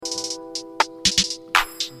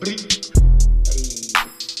Hey,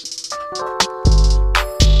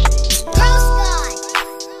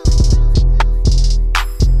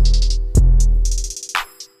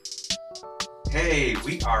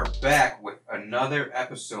 we are back with another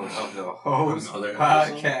episode of the Hoes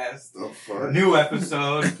Podcast. New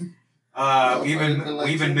episode. We've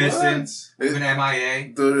been missing. We've been MIA.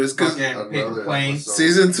 Dude, it's because paper planes.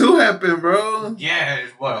 Season 2 happened, bro. Yeah,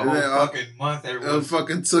 it's what, a whole fucking month. Everyone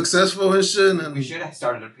fucking successful and shit. And we should have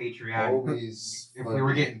started a Patreon. If we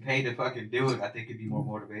were getting paid to fucking do it, I think it'd be more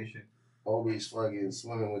motivation. Always fucking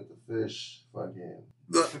swimming with the fish. Fucking.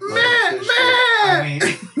 Man! I mean,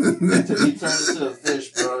 he turned into a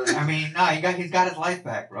fish, bro. I mean, nah, he's got his life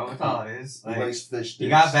back, bro. That's all it is. He likes fish. He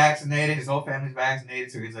got vaccinated. His whole family's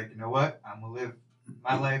vaccinated, so he's like, you know what? I'm gonna live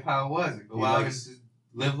my life how it was and go out and just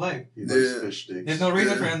live life. He likes fish sticks. There's no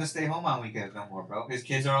reason for him to stay home on weekends no more, bro. His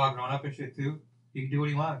kids are all grown up and shit too. He can do what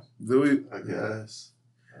he wants. Do we? I guess.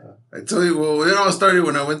 I tell you, well, it all started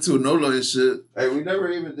when I went to Nolo and shit. Hey, we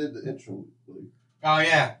never even did the intro. Oh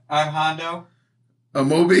yeah, I'm Hondo. A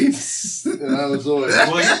Moby. And I was always.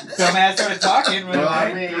 Well, dumbass started talking. Right? Well,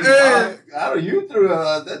 I mean, I don't. You threw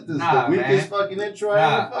the weakest fucking intro I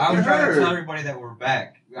ever I was trying heard. to tell everybody that we're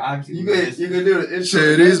back. Obviously, You can do the intro. Shit,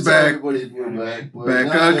 it is back. Everybody's back.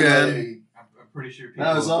 Back again. I'm pretty sure people.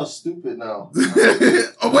 Now it's all stupid now.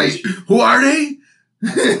 Oh wait, who are they?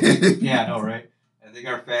 Yeah, I know, right? I think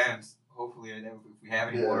our fans, hopefully, if we have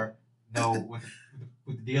any more, know what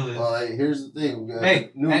the deal is. Well, hey, here's the thing. We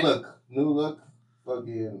got new look.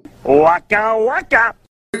 Fucking waka waka.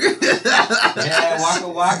 Yeah, waka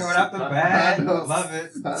waka right off the bat. Love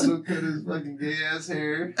it. I look at his fucking gay ass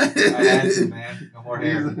hair. I had to, man. No more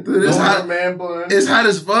hair. Dude, it's no hot, man bun. It's hot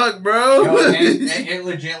as fuck, bro. Yo, it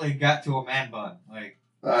legitimately got to a man bun. Like,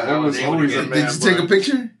 it was always a man bun. Did you take a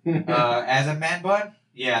picture? As a man bun?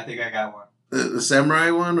 Yeah, I think I got one. The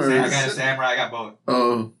samurai one, or I got a samurai. I got both.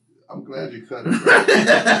 Oh. I'm glad you cut it.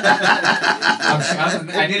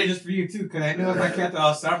 I did it just for you too, because I knew if I kept it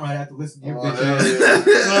all summer, I'd have to listen to your bitch.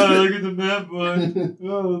 Yeah. Oh, look at the man bun.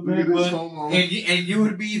 Oh, the man bun. And you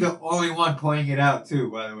would be the only one pointing it out too.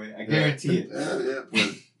 By the way, I guarantee it.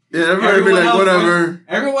 Yeah, everybody be like, whatever.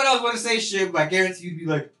 Everyone else want to say shit, but I guarantee you'd be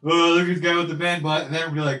like, oh, look at this guy with the man bun, and then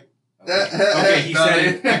everybody be like. Okay, he said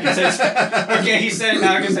it. I can say. Okay, he said it.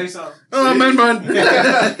 Now I can say something. Oh, man bun.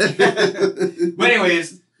 But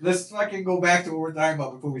anyways. Let's fucking go back to what we're talking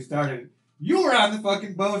about before we started. You were on the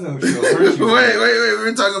fucking Bozo show, weren't you? Wait. We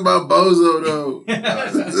were talking about Bozo, though. Yeah, I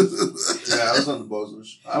was on the Bozo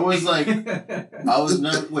show. I was like,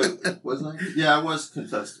 wasn't I? Yeah, I was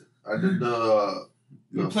contestant. I did the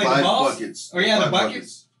 5 buckets. Oh, yeah, the five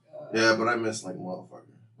buckets? Yeah, but I missed like a motherfucker.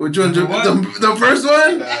 Which one? The first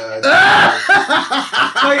one? Yeah,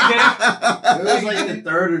 It was like the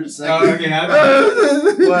third or the second. Oh, okay.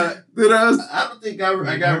 But dude, I don't think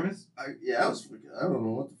I got nervous? I don't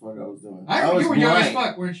know what the fuck I was doing. You were young as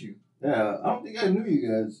fuck, weren't you? Yeah, I don't think I knew you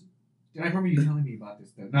guys. Dude, I remember you telling me about this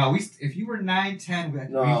stuff. No, if you were 9, 10...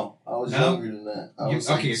 No, I was younger than that. I was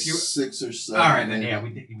like 6 or 7. All right, then, yeah, we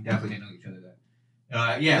definitely didn't know each other then.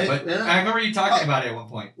 I remember you talking about it at one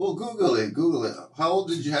point. Well, Google it. How old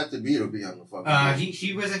did you have to be on the fucking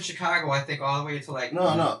he was in Chicago, I think, all the way to like...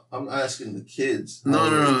 No, I'm asking the kids.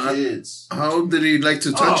 No. Kids. How old did he like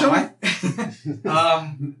to touch him?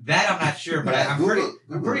 That I'm not sure, but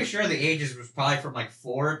I'm pretty sure the ages was probably from like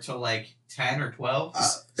 4 to like 10 or 12.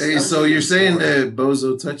 Hey, so you're saying that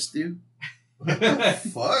Bozo touched you? What the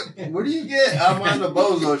fuck? Where do you get? I'm on the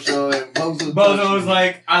Bozo show and Bozo was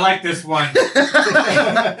like, I like this one.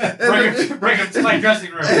 bring him to my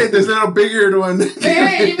dressing room. Hey, there's a little bigger one.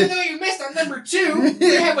 Hey, even though you missed on number 2,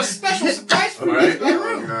 they have a special surprise for you in my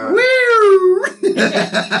room. Woo!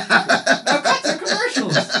 Now cut to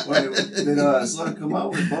commercials. Wait, did Slug come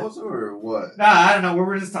out with Bozo or what? Nah, I don't know. We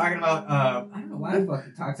were just talking about, I don't know why the fuck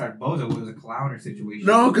the talk started Bozo was a clown or situation.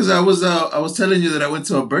 No, because I was telling you that I went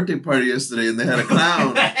to a birthday party yesterday and they had a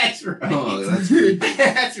clown. That's right. Oh, that's good.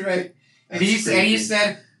 That's right. And he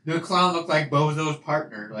said the clown looked like Bozo's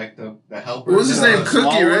partner, like the helper. What was his name?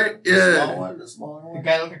 Cookie, right? Yeah. The smaller one. The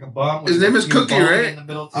guy looked like a bum. His name is Cookie, right? In the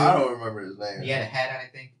middle too. I don't remember his name. He had a hat on, I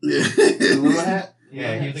think. Yeah. The little hat?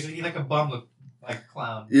 Yeah, he like a bum, looked like a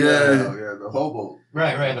clown. Yeah. Yeah, the hobo.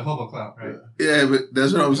 Right, the hobo clown, right? Yeah, but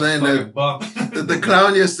that's what I'm saying. That bum. the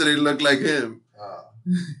clown yesterday looked like him.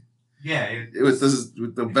 Yeah, it was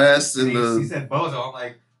with the vest and he said Bozo. I'm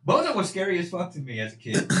like, Bozo was scary as fuck to me as a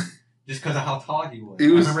kid, just because of how tall he was. I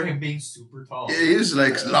remember him being super tall. Yeah, he was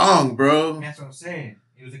like long, bro. That's what I'm saying.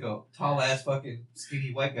 He was like a tall ass fucking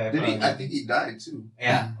skinny white guy. I think he died too.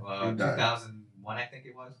 Yeah, 2001 I think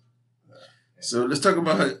it was. So let's talk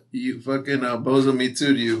about how you fucking bozo me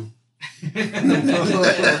too to you. Now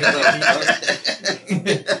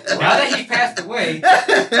that he passed away,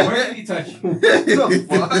 where did he touch you? The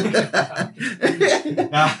fuck?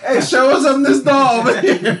 Hey, show us on this doll, man.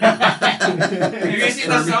 Have you seen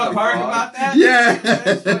the South Park about that?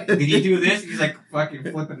 Yeah. Did he do this? He's like fucking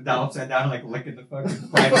flipping the doll upside down and like licking the fucking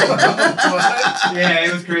pipe. Yeah,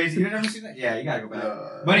 it was crazy. You never seen that? Yeah, you gotta go back.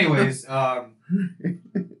 But anyways,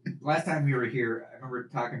 last time we were here, I remember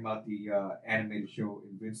talking about the animated show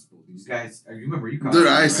Invincible. These guys, you remember you caught Dude, it,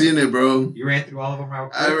 I right? seen it, bro. You ran through all of them real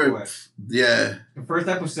quick. Yeah. The first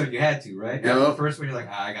episode you had to, right? Yep. After the first one, you're like,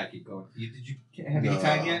 I gotta keep going. Did you have any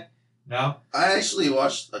time yet? No? I actually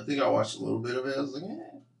watched, I think I watched a little bit of it. I was like,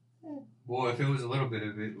 Well, if it was a little bit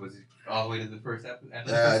of it, was it all the way to the first episode?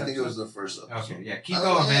 Yeah, I think it was the first episode. Okay, yeah. Keep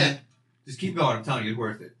going, man. Just keep going. I'm telling you, it's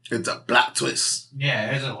worth it. It's a plot twist.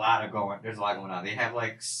 Yeah, there's a lot going on. They have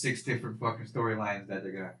like 6 different fucking storylines that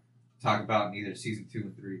they're gonna talk about in either season 2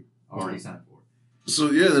 and 3 already signed for.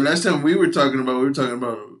 So yeah, the last time we were talking about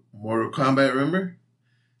Mortal Kombat, remember?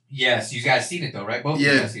 Yes, you guys seen it though, right? Both of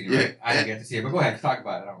you guys seen it, right? I didn't get to see it, but go ahead, talk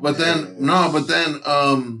about it. But then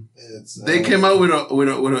they came out with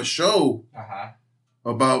a show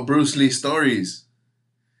about Bruce Lee stories.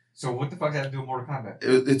 So what the fuck does that have to do with Mortal Kombat?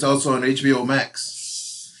 It's also on HBO Max.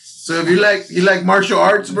 So if you like martial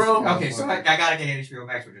arts, bro. Okay, so I gotta get HBO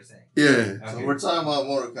Max. What you're saying? Yeah. Okay. So we're talking about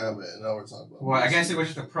Mortal Kombat, and now we're talking about. Well, I guess it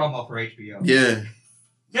was just a promo for HBO. Yeah.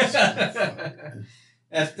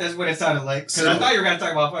 That's what it sounded like. Because I thought you were gonna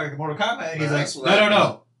talk about fucking Mortal Kombat, and he's like,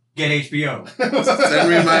 no, get HBO. Send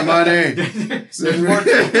me my money.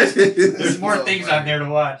 There's more things on there to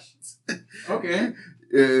watch. Okay.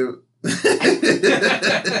 Yeah.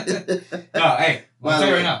 No, hey, I'll tell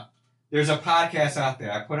you right now. There's a podcast out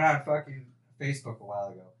there. I put it on fucking Facebook a while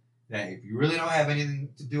ago. That if you really don't have anything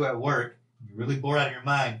to do at work, you're really bored out of your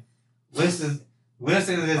mind, listen to this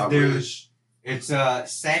dude. It's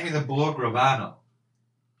Sammy the Bull Gravano.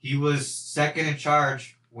 He was second in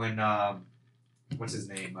charge when what's his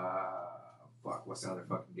name? What's the other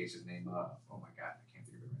fucking guy's name? Oh my god, I can't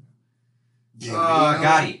think of it right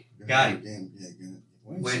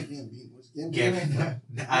now.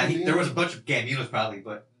 Gotti. There was a bunch of Gambinos probably,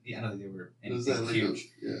 but I don't think they were anything huge.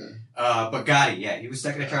 But Gotti, yeah, he was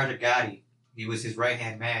second in charge of Gotti. He was his right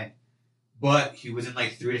hand man, but he was in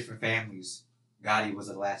like 3 different families. Gotti was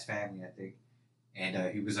the last family, I think, and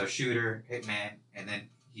he was a shooter, hitman, and then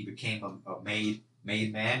he became a made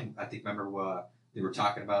man. I think remember they were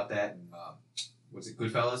talking about that, and was it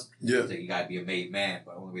Goodfellas? Yeah, like you gotta be a made man,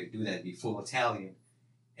 but the only way to do that is be full Italian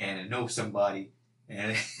and know somebody.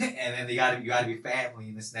 And then you gotta be family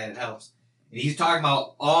and this and that, it helps. And he's talking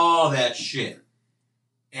about all that shit.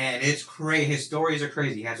 And it's crazy. His stories are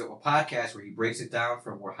crazy. He has a podcast where he breaks it down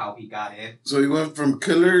from how he got in. So he went from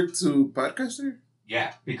killer to podcaster?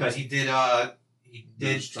 Yeah, because he did money.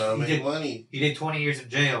 He did 20 years in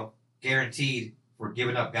jail, guaranteed, for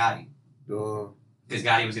giving up Gotti. Because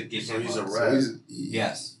Gotti was gonna give him up. So he's a rat.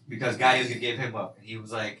 Yes. Because Gotti was gonna give him up. And he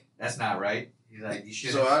was like, that's not right. He's like, you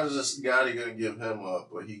should. So how is this Gotti gonna give him up,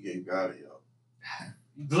 but he gave Gotti up?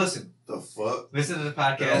 Listen. The fuck? Listen to the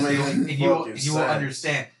podcast, and you will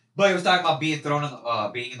understand. But he was talking about being thrown in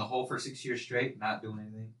being in the hole for 6 years straight, not doing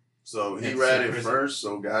anything. So he ratted first,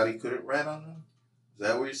 so Gotti couldn't rat on him. Is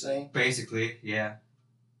that what you're saying? Basically, yeah.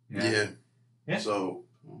 So,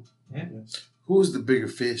 who's the bigger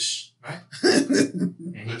fish? Right. and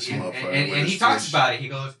he talks about it. He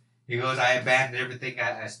goes, I abandoned everything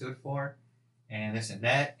I stood for. And this and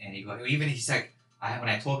that, and he's like, when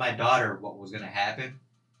I told my daughter what was gonna happen,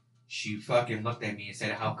 she fucking looked at me and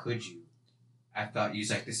said, "How could you?" I thought he's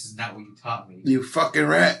like, "This is not what you taught me." You fucking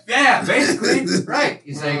rat. Yeah, basically, right.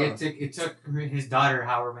 He's like, it took his daughter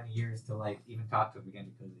however many years to like even talk to him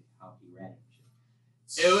again because of how he ratted.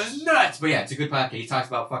 It was nuts, but yeah, it's a good podcast. He talks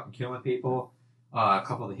about fucking killing people, a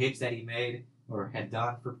couple of the hits that he made or had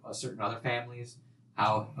done for certain other families,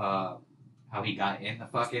 how he got in the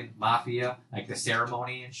fucking mafia, like the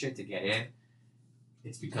ceremony and shit to get in.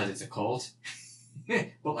 It's because it's a cult.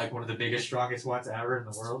 But like one of the biggest, strongest ones ever in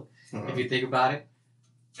the world. If you think about it.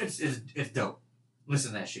 It's dope.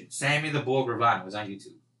 Listen to that shit. Sammy the Bull Gravano is on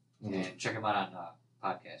YouTube. And check him out on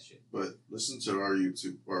podcast shit. But listen to our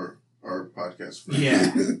YouTube or our podcast first.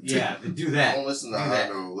 Yeah, do that. Don't listen to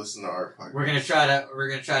Hondo, listen to our podcast. We're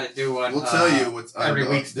gonna try to do one. We'll tell you what's every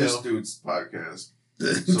week this dude's podcast.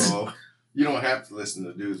 So you don't have to listen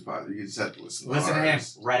to dude's podcast. You just have to listen to him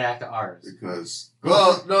right after ours. Because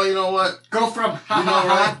you know what? Go from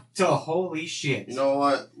ha to holy shit. You know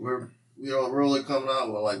what? We're we're only coming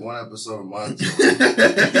out with like one episode a month. So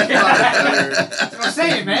That's what I'm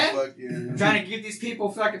saying, man. I'm trying to give these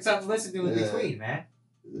people fucking something to listen to in between, man.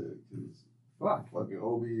 Yeah, fucking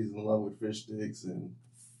Obi's in love with fish sticks and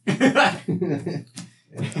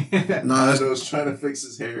Nado's trying to fix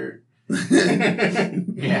his hair.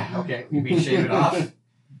 Yeah, okay. You mean shave it off?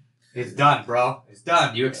 It's done, bro. It's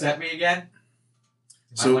done. You accept me again?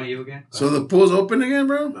 So, one of you again? So the pool's open again,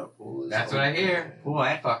 bro? The pool is That's open. what I hear. Pool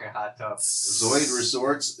and fucking hot tub. Zoid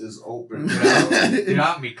Resorts is open. Dude,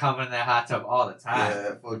 I'm be coming in that hot tub all the time.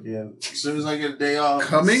 Yeah, fucking. As soon as I get a day off.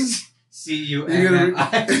 Coming? C-U-M-M-I.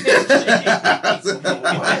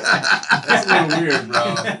 That's a little weird, bro.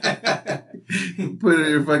 Put it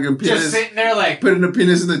in your fucking penis. Just sitting there like. Putting the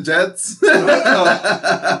penis in the jets.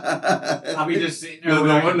 I'll be just sitting there.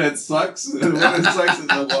 The one that sucks. The one that sucks in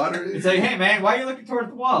the water. It's like, hey man, why are you looking towards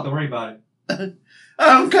the wall? Don't worry about it.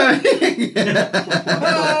 I'm coming.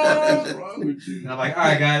 What's wrong with you? And I'm like,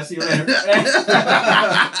 alright guys, see you later.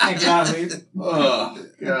 Thank God, leave. Oh,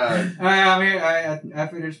 God. Alright, I'm here. Alright, I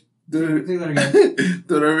finished. Dude, See you later, guys.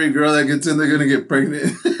 dude, every girl that gets in, they're gonna get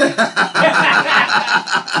pregnant. What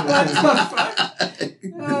the fuck?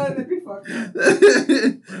 That'd be fucked up.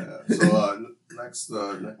 Yeah.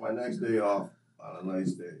 So, my next day off on a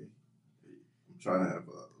nice day, I'm trying to have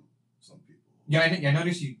some people. Yeah, I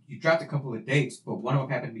noticed you dropped a couple of dates, but one of them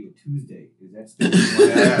happened to be a Tuesday. Is that still?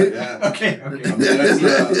 Yeah. Okay. I mean,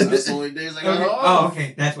 that's the only days I got off. Oh,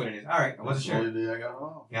 okay. That's what it is. All right. I wasn't That's sure. the only day I got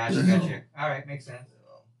off. Gotcha. All right. Makes sense.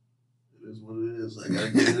 It is what it is. I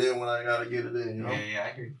gotta get it in when I gotta get it in, you know? Yeah,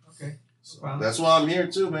 I hear you. Okay. So that's why I'm here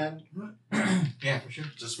too, man. Yeah, for sure.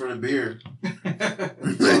 Just for the beer. Talk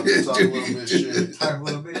Talk a little bit of shit. a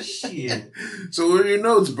little bit of shit. So what are your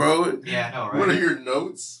notes, bro? Yeah, I know, right? What are your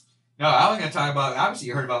notes? No, I was going to talk about, obviously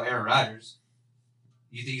you heard about Aaron Rodgers.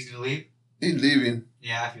 You think he's going to leave? He's leaving.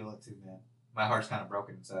 Yeah, I feel it too, man. My heart's kind of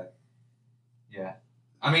broken inside. Yeah.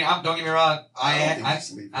 I mean, don't get me wrong. I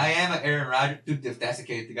am an Aaron Rodgers. Dude, if that's the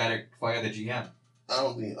case, they got to fire the GM. I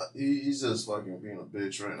don't think he's just fucking being a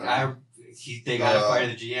bitch right now. They got to fire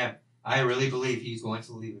the GM. I really believe he's going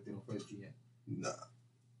to leave if they don't fire the GM. Nah.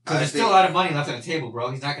 Because there's still a lot of money left on the table,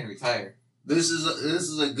 bro. He's not going to retire. This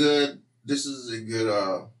is a good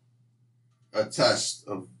a test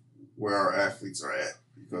of where our athletes are at,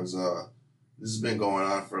 because this has been going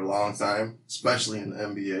on for a long time, especially in the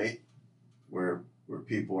NBA, where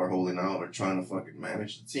people are holding out or trying to fucking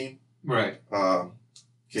manage the team. Right.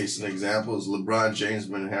 Case in example is LeBron James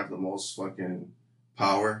been have the most fucking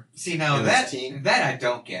power. See, now that I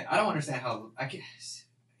don't get. I don't understand how. I guess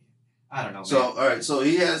I don't know. So man. all right, so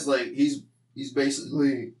he has like he's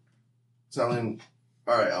basically telling,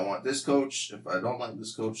 all right, I want this coach. If I don't like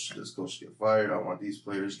this coach get fired. I want these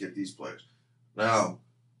players, get these players. Now,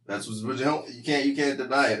 that's what's you can't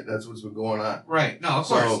deny it. That's what's been going on. Right. No, of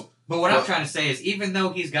course. But what I'm trying to say is, even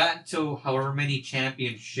though he's gotten to however many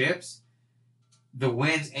championships, the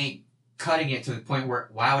wins ain't cutting it to the point where,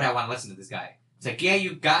 why would I want to listen to this guy? It's like, yeah,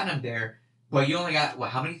 you've gotten him there, but you only got,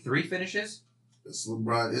 how many? 3 finishes? It's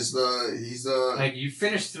LeBron. He's like, you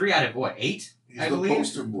finished 3 out of, 8? He's I the believe?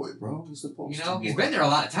 poster boy, bro. He's the poster boy. He's been there a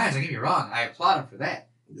lot of times, don't get me wrong. I applaud him for that.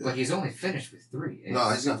 Yeah. But he's only finished with 3. No,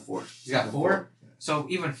 he's got 4. He's got 4? So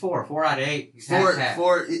even 4 out of 8. He's 4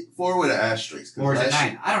 with an asterisk. 4 is a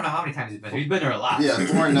 9. I don't know how many times he's been there. He's been there a lot. Yeah,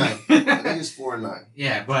 4 and 9. I think it's 4 and 9.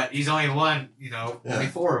 Yeah, but he's only won, only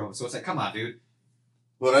 4 of them. So it's like, come on, dude.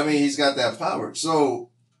 But I mean, he's got that power.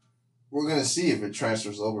 So we're gonna see if it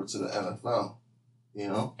transfers over to the NFL.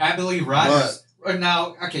 I believe Rodgers.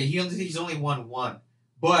 Now, okay, he's only won 1,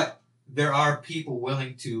 but there are people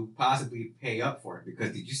willing to possibly pay up for it,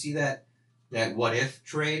 because did you see that what if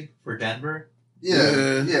trade for Denver?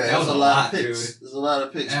 Yeah. That was a lot, of picks. Dude. There's a lot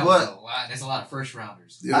of picks. That was a lot. There's a lot of first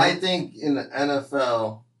rounders. I think in the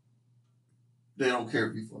NFL, they don't care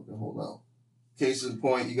if you fucking hold out. Case in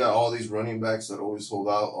point, you got all these running backs that always hold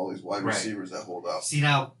out, all these wide receivers that hold out. See,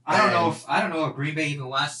 now I don't know if Green Bay even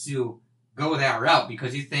wants to go that route,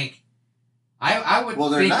 because you think I would. Well,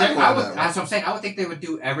 they're not going that route. That's what I'm saying. I would think they would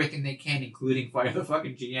do everything they can, including fire the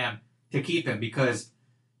fucking GM, to keep him, because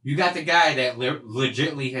you got the guy that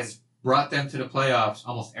legitimately has brought them to the playoffs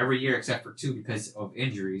almost every year except for 2 because of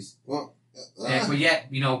injuries. Well, but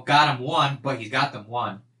yet, got him 1, but he's got them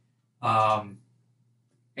 1.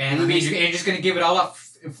 And I mean, you're just going to give it all up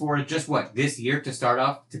for just this year to start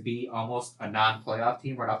off to be almost a non-playoff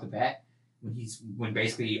team right off the bat, when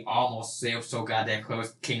basically he almost so goddamn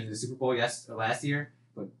close came to the Super Bowl last year,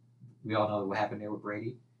 but we all know what happened there with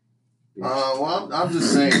Brady. Well, I'm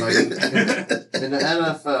just saying, like in the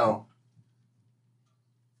NFL,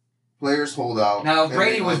 players hold out. Now, if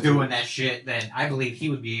Brady was doing that shit, then I believe he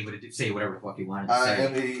would be able to say whatever the fuck he wanted to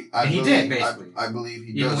say. And he did, basically. I believe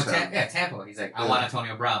he Even does. With Tampa. He's like, I want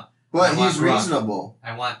Antonio Brown. But he's reasonable.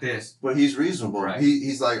 I want this. But he's reasonable. Right.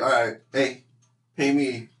 He's like, all right, hey, pay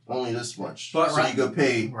me only this much, so you could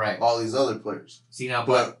pay all these other players. See now,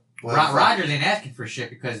 but Rodgers ain't asking for shit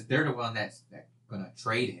because they're the one that's gonna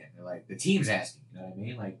trade him. They're like, the team's asking. You know what I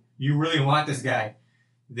mean? Like, you really want this guy,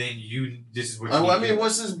 then this is what. I mean,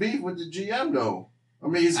 what's his beef with the GM though? I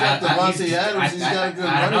mean, he's got Devontae Adams. He's got a good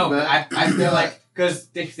running back. I feel like because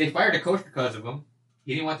they fired a coach because of him.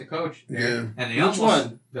 He didn't want the coach. Yeah. And they Which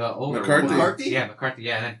one? The older McCarthy? Yeah, McCarthy.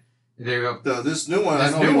 Yeah. And then there you go. This new one.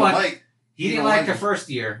 This new one. He didn't like the first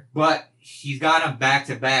year, but he's got him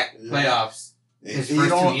back-to-back playoffs. His first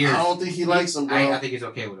 2 years. I don't think he likes him, bro. I think he's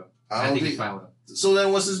okay with him. I think he's fine with him. So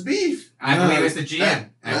then, what's his beef? I believe it's the GM.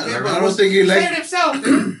 I don't think he likes it himself.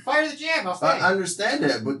 Dude. Fire the GM. I'll stay. I understand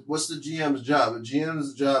that, but what's the GM's job? The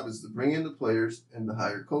GM's job is to bring in the players and to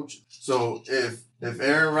hire coaches. So if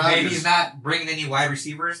Aaron Rodgers, maybe he's not bringing any wide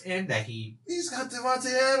receivers in that he's got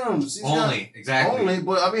Devontae Adams. Exactly.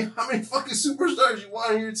 But I mean, how many fucking superstars you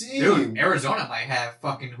want on your team? Dude, Arizona might have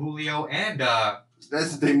fucking Julio and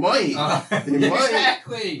they might. They might.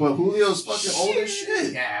 Exactly. But Julio's fucking old as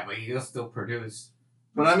shit. Yeah, but he'll still produce.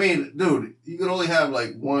 But I mean, dude, you could only have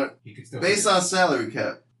like one. He could still based on salary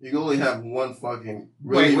cap. You can only have one fucking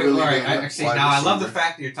really all right. I love the receiver.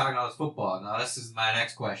 fact that you're talking all this football. Now this is my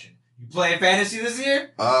next question. You playing fantasy this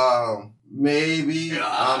year? Maybe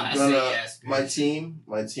I'm gonna. Yes, my team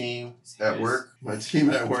at work.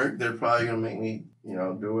 They're probably gonna make me,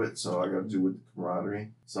 do it. So I gotta do with the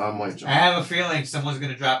camaraderie. So I might jump. I have a feeling someone's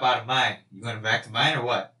gonna drop out of mine. You going back to mine or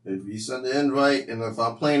what? If you send the invite, and if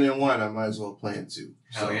I'm playing in one, I might as well play in two.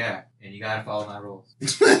 Hell yeah. And you gotta follow my rules.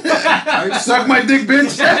 Suck my dick,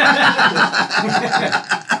 bitch.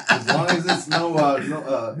 As long as it's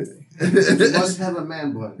you must have a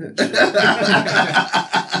man bun.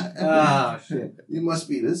 Oh shit! You must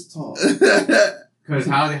be this tall. Because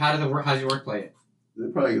how's your work play it? They're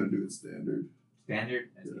probably gonna do it standard. Standard.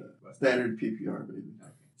 Yeah. Standard PPR, baby.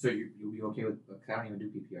 Okay. So you'll be okay with? I don't even do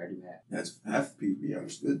PPR. I do half. That's half PPR.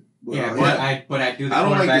 It's good. But I do the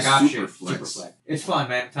quarterback option. Super flex. It's fun,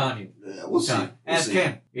 man. I'm telling you. Yeah, we'll see. Ask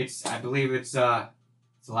Kim. I believe it's a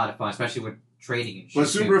lot of fun, especially with trading and shit. But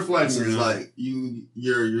super flex is like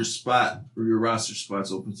your spot or your roster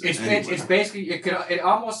spot's open to it's basically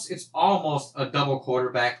it's almost a double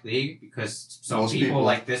quarterback league because some people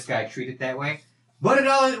like this guy treat it that way. But it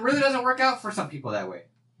really doesn't work out for some people that way.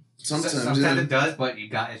 Sometimes it does, but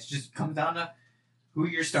it just comes down to who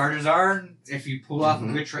your starters are and if you pull off a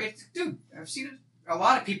good trade. Dude, I've seen a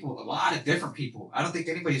lot of different people. I don't think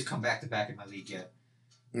anybody's come back to back in my league yet.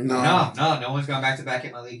 No one's gone back to back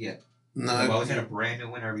in my league yet. No, I've always had a brand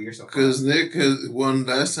new winner every year so far. Because Nick has won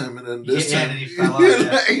last time and then this time. And then he fell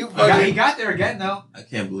off. He got there again though. I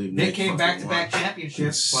can't believe Nick came back to back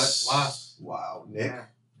championships, but lost. Wow, Nick.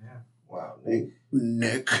 Yeah. Wow,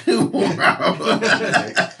 Nick. Wow.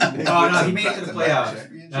 Oh no, he made it to the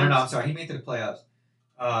playoffs. No, I'm sorry, he made it to the playoffs.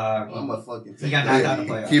 I'm a fucking. He got knocked out of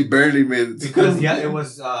the playoffs. He barely made it. Because it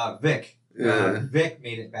was Vic. Yeah. Vic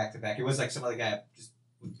made it back to back. It was like some other guy just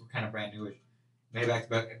kind of brand newish. Made it back to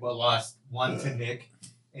back, but lost one to Nick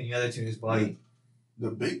and the other to his buddy. The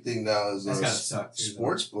big thing now is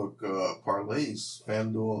sportsbook parlays,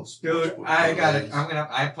 FanDuel. Dude, I got it. I'm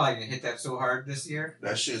probably gonna hit that so hard this year.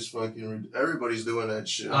 That shit's fucking. Everybody's doing that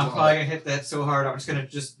shit. I'm probably gonna hit that so hard. I'm just gonna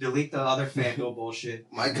delete the other FanDuel bullshit.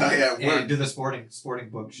 My guy at work and do the sporting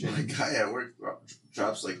book shit. My guy at work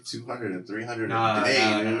drops like 200 and 300 a day.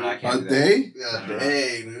 No, I can't a day? Yeah, a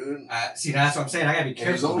day, dude. See, that's what I'm saying. I gotta be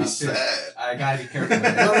careful. It's always sad. I gotta be careful with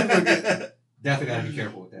that. Definitely gotta be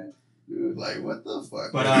careful with that. Dude, like, what the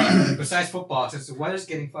fuck? But besides football, since the weather's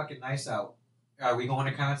getting fucking nice out, are we going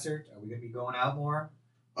to concert? Are we gonna be going out more?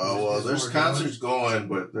 Oh well, there's concerts going,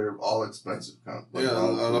 but they're all expensive. Yeah,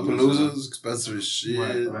 Lollapalooza is expensive as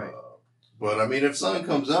shit. Right. But I mean, if something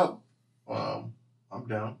comes up, I'm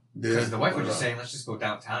down. Because the wife was just saying, let's just go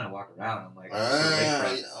downtown and walk around. I'm like,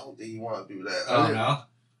 I don't think you want to do that. Oh no,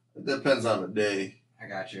 it depends on the day. I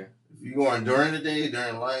got you. If you're going during the day,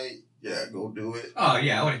 during light. Yeah, go do it. Oh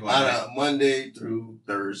yeah, I wouldn't go on Monday through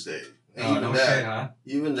Thursday. And even that, shit, huh?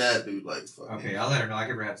 Even that, dude. Like, fuck. Okay, I'll let her know. I'll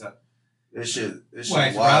give her a heads up. This shit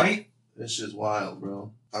wild. Rowdy? This shit's wild,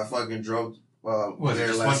 bro. I fucking drove. Was it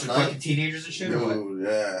just a bunch of fucking teenagers and shit? Dude,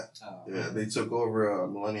 yeah. Oh, yeah, they took over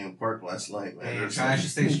Millennium Park last night, man. And you're trying to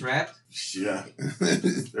stay strapped? Yeah.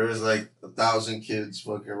 There was like 1,000 kids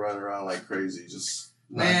fucking running around like crazy, just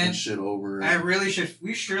knocking shit over.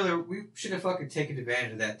 We should have fucking taken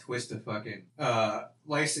advantage of that twist of fucking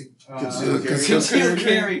license concealed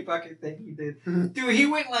carry fucking thing he did. Dude, he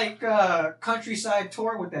went like countryside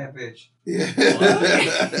tour with that bitch.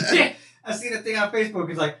 Yeah. I seen a thing on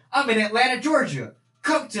Facebook. It's like, I'm in Atlanta, Georgia.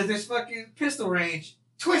 Come to this fucking pistol range.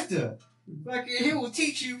 Twister. Fucking, he will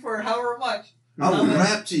teach you for however much. I'll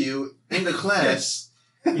rap to you in the class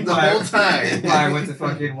the whole time. I went to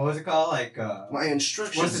fucking, what was it called? Like, my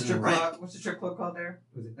instructions. What's the strip club called there?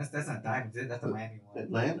 Was it? That's not Diamonds, is it? That's the Miami one.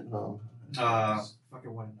 Atlanta? No.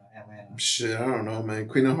 Fucking one in Atlanta. Shit, I don't know, man.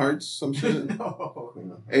 Queen of Hearts, some shit. No.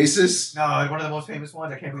 Aces. No, one of the most famous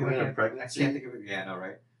ones. I can't believe I can't think of it. Yeah, no,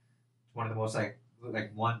 right. One of the most like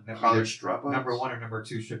one college dropouts. Number 1 or number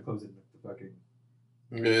 2 strip clubs in the fucking.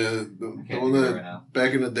 Yeah, the one that right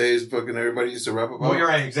back in the days, fucking everybody used to rap about. Well, you're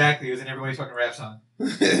right, exactly. It was in everybody's fucking rap song.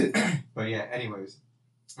 But yeah, anyways,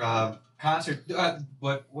 concert.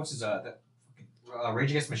 But what's his Rage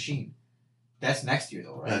Against the Machine? That's next year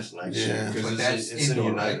though, right? That's next year because it's in the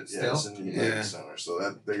United. Right? Yeah, it's in the United Center. So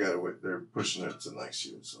that they got to they're pushing it to next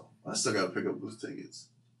year. So I still got to pick up those tickets.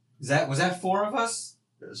 Was that 4 of us?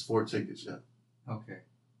 There's 4 tickets. Yeah. Okay.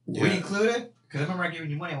 Yeah. We included? Because I remember I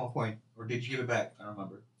giving you money at one point. Or did you give it back? I don't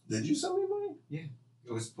remember. Did you send me money? Yeah.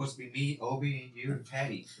 It was supposed to be me, Obi, and you, and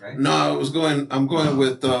Patty, right? No, I'm going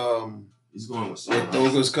with he's going with someone.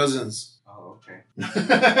 Olga's cousins. Oh, okay.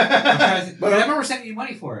 But I remember sending you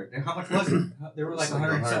money for it. How much was it? There were like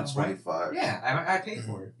 125. Right? Yeah, I paid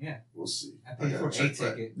for it. Yeah. We'll see. I paid for a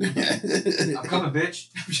ticket. I'm coming,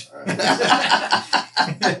 bitch.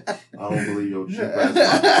 I don't believe your cheap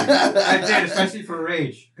I did, especially for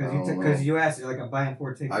Rage, because you asked, like, I'm buying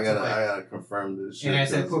 4 tickets. I gotta confirm this shit. And I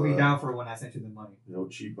said, put me down for when I sent you the money. Yo,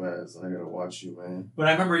 cheap ass. I gotta watch you, man. But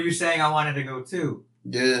I remember you saying I wanted to go too.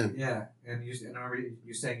 Yeah. Yeah, and I remember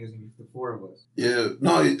you saying it was gonna be the 4 of us. Yeah,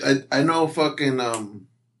 no, I know fucking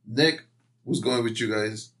Nick was going with you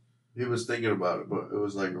guys. He was thinking about it, but it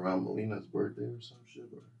was like around Melina's birthday or some shit.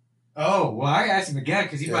 Oh, well, I asked him again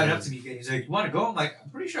because he brought it up to me again. He's like, you want to go? I'm like, I'm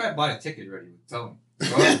pretty sure I bought a ticket already with Tony.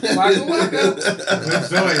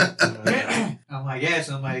 I'm like, yes.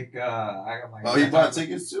 I'm like, oh, he bought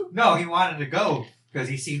tickets too? No, he wanted to go because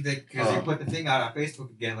he seen that, because they put the thing out on Facebook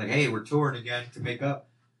again, like, hey, we're touring again to make up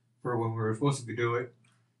for when we were supposed to do it.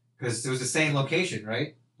 Because it was the same location,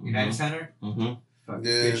 right? United Center? Mm-hmm. Fuck,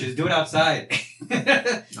 bitches, do it outside.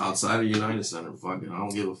 Outside of United Center, fucking, I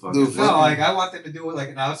don't give a fuck. No, like, I want them to do it like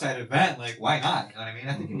an outside event. Like, why not? You know what I mean?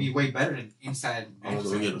 I think it'd be way better than inside.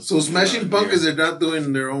 So Smashing Pumpkins, they're not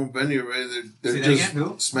doing their own venue, right? They're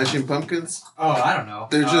just Smashing Pumpkins. Oh, I don't know.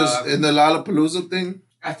 They're just in the Lollapalooza thing.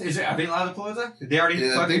 Are they Lollapalooza? Did they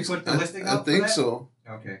already fucking put the listing up? I think so.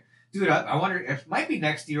 Okay, dude, I wonder if it might be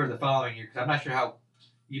next year or the following year because I'm not sure how.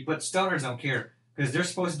 But stoners don't care because they're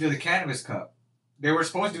supposed to do the Cannabis Cup. They were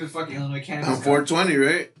supposed to do the fucking Illinois Cannabis Cup. On 420,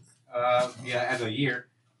 right? Yeah, as a year.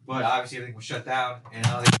 But obviously everything was shut down, and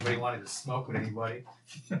I don't think anybody wanted to smoke with anybody.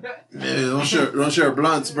 Yeah, don't share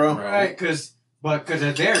blunts, bro. Right, because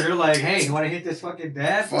they're like, hey, you want to hit this fucking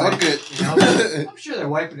dad? Fuck like, it. You know, I'm sure they're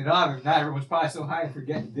wiping it off. If not, everyone's probably so high they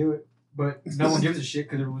forget to do it. But no one gives a shit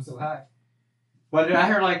because everyone's so high. But I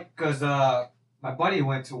heard, like, because my buddy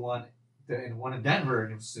went to one in Denver,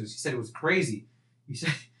 and he said it was crazy. He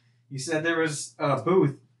said there was a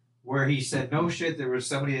booth where he said, no shit, there was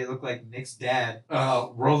somebody that looked like Nick's dad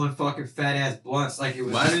rolling fucking fat ass blunts like it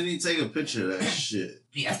was. Why didn't he take a picture of that shit?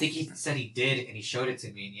 Yeah, I think he said he did, and he showed it to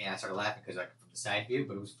me, and yeah, I started laughing because like from the side view,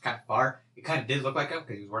 but it was kind of far. It kind of did look like him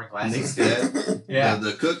because he was wearing glasses. Nick's dad? Yeah.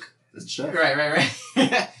 The cook? The chef? Right.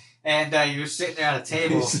 And he was sitting there at a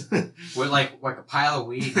table with like a pile of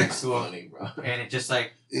weed next to him, bro. And it just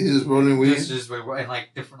like he's just rolling weed, and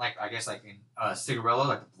like different, like I guess like in cigarillo,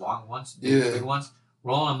 like the long ones, big ones,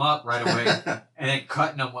 rolling them up right away, and then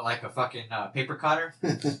cutting them with like a fucking paper cutter,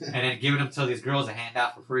 and then giving them to these girls to hand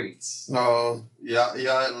out for free. Oh, yeah.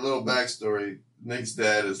 A little backstory. Nick's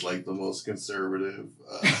dad is like the most conservative,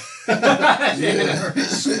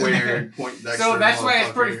 square, Poindexter. So that's why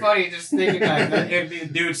it's pretty funny just thinking like the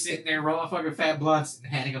dude sitting there rolling fucking fat blunts and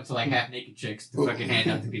handing them to like half naked chicks to fucking hand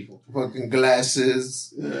out to people. Fucking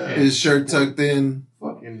glasses, his shirt tucked in.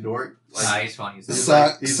 Fucking dork. Like, he's funny.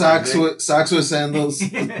 Socks with sandals.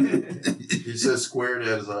 He says squared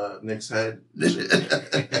as Nick's head.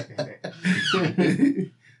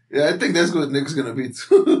 Yeah, I think that's what Nick's gonna be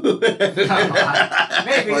too. Maybe,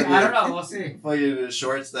 I don't know. We'll see. Fucking the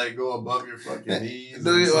shorts that go above your fucking knees.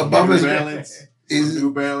 Above his balance.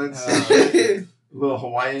 New Balance. Little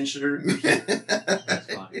Hawaiian shirt.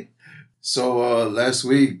 That's funny. So last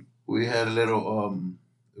week we had a little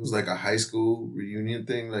it was like a high school reunion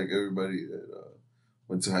thing. Like everybody that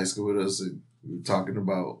went to high school with us, and we were talking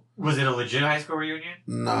about. Was it a legit high school reunion?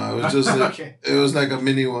 No, it was just okay. It was like a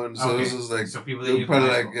mini one. So okay. it was just like so people it was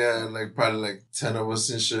probably like 10 of us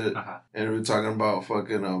and shit. And we were talking about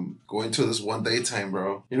fucking going to this one daytime,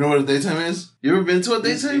 bro. You know what a daytime is? You ever been to a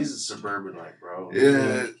daytime? He's a suburban like, bro.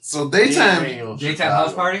 Yeah. So daytime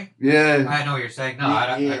house party? Yeah. I know what you're saying. No,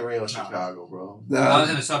 he ain't real Chicago, bro. I was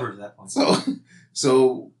in the suburbs at that point.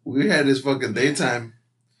 So we had this fucking daytime.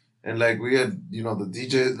 And like we had, the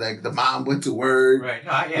DJ, like the mom went to work. Right.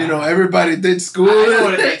 No, yeah. Everybody did school. I know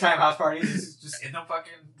what a daytime house party is. It's just in the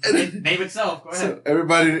fucking name itself. Go ahead. So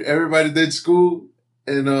everybody did school,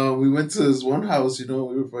 and we went to this one house. We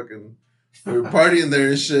were partying there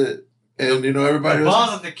and shit. And everybody the was.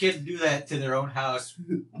 balls of the kids do that to their own house,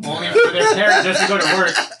 only for their parents just to go to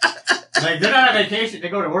work. Like they're not on vacation; they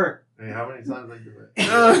go to work. Hey, how many times I do that?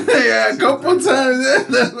 Yeah, a couple times.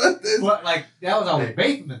 But like that was always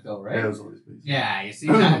basement though, right? Yeah, it was always basement. Yeah, you see,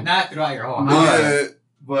 not throughout your whole house.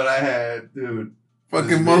 But I had, dude,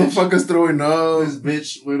 fucking motherfuckers throwing up. This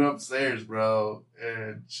bitch went upstairs, bro,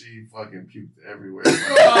 and she fucking puked everywhere.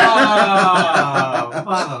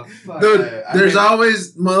 Motherfucker. Dude, there's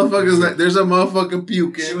always motherfuckers like there's a motherfucker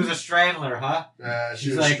puking. She was a strangler, huh?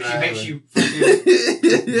 She's like strangler. she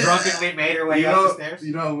fucking drunkenly made her way up the stairs.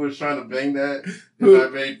 You know who was trying to bang that? And I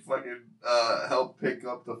made fucking help pick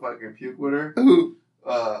up the fucking puke with her. Who?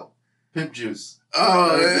 Pimp Juice.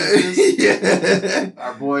 Oh, yeah.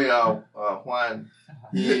 Our boy Juan,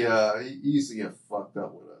 he used to get fucked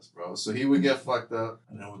up with us, bro. So he would get fucked up,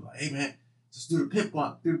 and then we're like, "Hey man, just do the pimp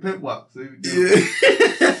walk, do the pimp walk." So he would get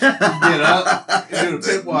up, and do the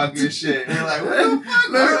pimp walk and shit. And we're like, "What the fuck?"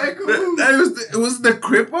 All right, cool. It was the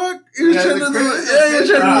crip walk. He was trying to do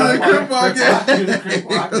the crip walk.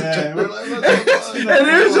 Yeah, we're like, what the fuck? And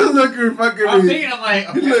he was just looking fucking. I'm thinking of like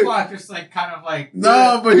a crip walk, just like kind of like.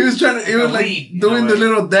 No, but he was trying to. He was like doing the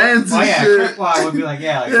little dance and shit. Crip walk would be like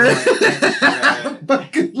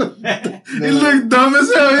Fucking look. He looked dumb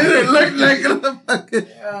as hell. He didn't look like a fucking.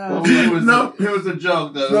 It was a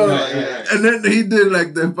joke though. No, and then he did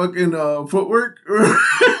like the fucking footwork. You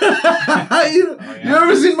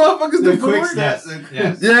ever seen motherfuckers do quick footwork? steps.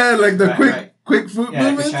 Yes. Yeah, like the quick foot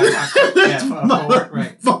movements. Footwork,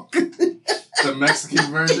 right. The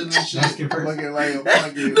Mexican version and shit. Looking like a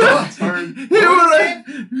fucking turn. He was like,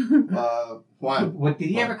 Juan. What did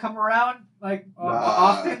he ever come around like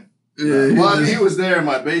often? Yeah, well, I mean, he was there in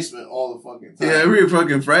my basement all the fucking time. Yeah, every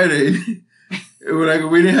fucking Friday.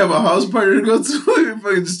 We didn't have a house party to go to. We were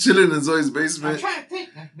fucking just chilling in Zoe's basement. I'm trying to think.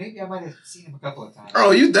 Maybe I might have seen him a couple of times.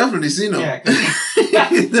 Oh, you've definitely seen him. Yeah,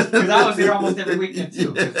 because I was there almost every weekend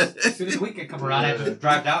too. As soon as the weekend come around, I had to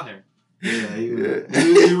drive down there. Yeah,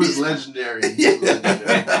 he was legendary.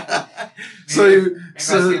 So he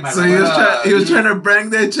was trying to bang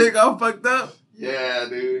that chick all fucked up. Yeah,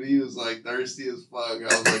 dude, he was like thirsty as fuck. I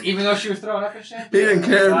was like, even though she was throwing up and shit. He didn't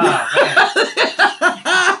care.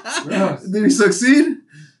 Oh, did he succeed?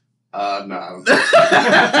 No.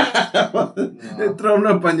 They thrown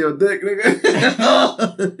up on your dick, nigga.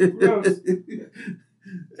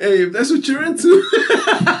 Hey, if that's what you're into.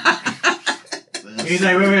 He's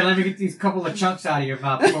like, wait, let me get these couple of chunks out of your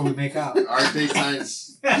mouth before we make out. Our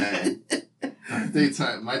daytimes, man.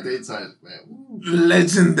 My daytimes, man.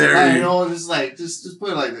 Legendary. Just put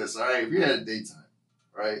it like this, all right? If you're at a daytime,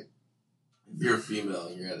 right? If you're a female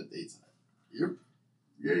and you're at a daytime, you're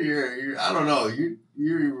I don't know,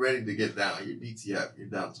 you're ready to get down. You're DTF. You're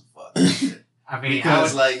down to fuck. I mean,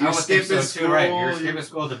 because you're skipping school, right? You're skipping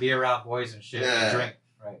school to be around boys and shit and drink.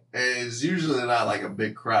 Right. And it's usually not like a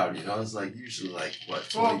big crowd, It's like usually like what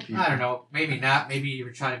 20 people. I don't know. Maybe not. Maybe you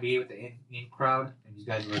were trying to be with the in crowd, and you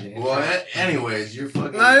guys were the in crowd. Anyways, you're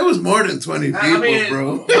fucking. Nah, it was more than 20 people,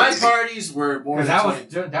 bro. My parties were more than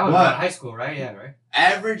 20. That was about high school, right? Yeah, right.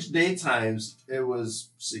 Average daytimes, it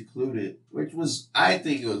was secluded, which was I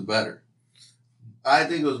think it was better. I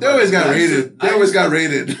think it was. They always got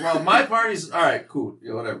rated. Well, my parties, all right, cool,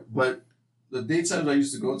 whatever. But the daytimes I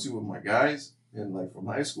used to go to with my guys. And like from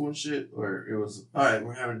high school and shit, or it was all right.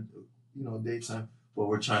 We're having daytime, but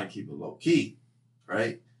we're trying to keep it low key,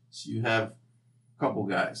 right? So you have a couple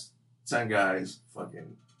guys, 10 guys,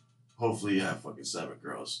 fucking. Hopefully you have fucking 7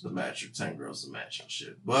 girls to match or 10 girls to match and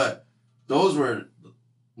shit. But those were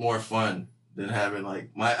more fun than having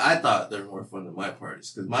I thought they were more fun than my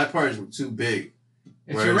parties because my parties were too big.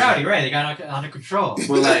 It's too rowdy, right? They got under control.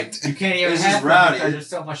 But you can't even have rowdy because there's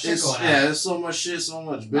so much shit going on. Yeah, there's so much shit, so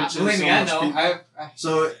much bitches. Believe me, I know.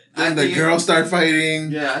 So and the girls start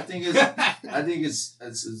fighting. Yeah, I think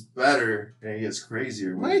it's better and it gets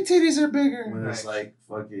crazier. My titties are bigger. When it's like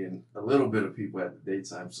fucking a little bit of people at the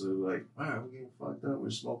daytime. So like, all right, we're getting fucked up. We're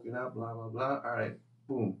smoking out. Blah blah blah. All right,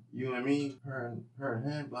 boom. You and me, her and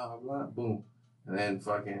him, blah, blah, blah, boom. And then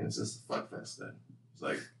fucking, it's just a fuck fest then. It's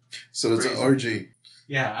like, so it's an orgy.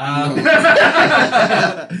 Yeah.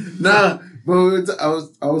 Nah, but I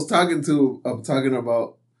was talking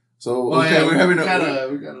about. So we're having a.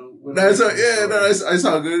 That's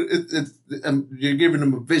all good. You're giving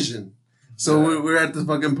them a vision. So we're at the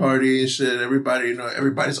fucking party and shit. Everybody,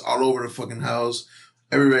 everybody's all over the fucking house.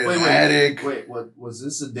 Everybody in the attic. Wait, what was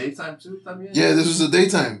this a daytime too, También? Yeah, this was a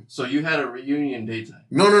daytime. So you had a reunion daytime?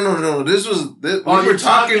 No. This was we were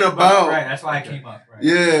talking about. Right, that's why I came up. Right.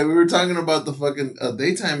 Yeah, we were talking about the fucking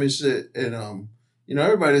daytime and shit, and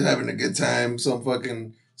everybody's having a good time. Some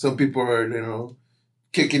people are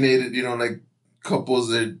kicking it. Like couples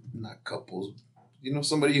that not couples.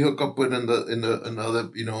 Somebody you hook up with in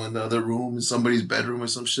the other room, in somebody's bedroom or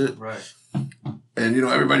some shit. Right. And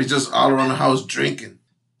everybody's just all around the house drinking.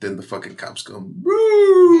 Then the fucking cops come.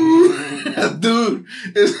 Dude,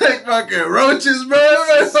 it's like fucking roaches, bro.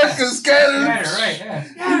 Everybody's fucking scattered. Right,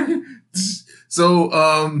 yeah. So,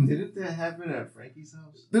 didn't that happen at Frankie's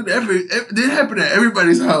house? Dude, it did happen at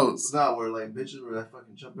everybody's house. It's not where like bitches were like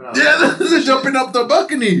fucking jumping out. Yeah, they're jumping up the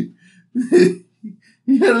balcony.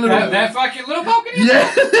 He had a little that fucking little balcony?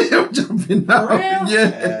 Yeah, they were jumping out. For real?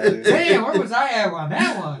 Yeah. Damn, where was I at on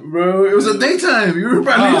that one? Bro, it was a daytime. You were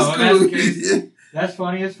probably in school. That's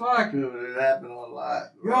funny as fuck. Dude, it happened a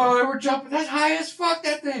lot. Bro. Yo, they were jumping. That's high as fuck,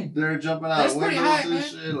 that thing. They're jumping out That's windows high, and man.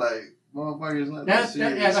 shit. Like, motherfuckers not That's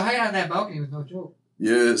that yeah, the height on that balcony was no joke.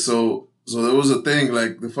 Yeah, so there was a thing,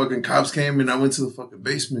 like the fucking cops came and I went to the fucking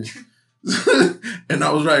basement. And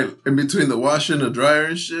I was right in between the washer and the dryer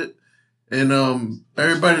and shit. And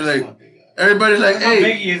everybody like, hey.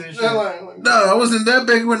 Big he is and shit. No, I wasn't that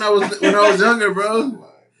big when I was younger, bro.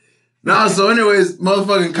 No, so anyways,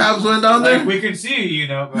 motherfucking cops went down there. Like, we can see you,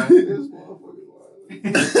 but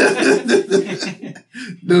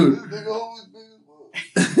dude.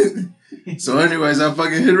 So anyways, I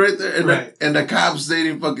fucking hit right there, and the cops, they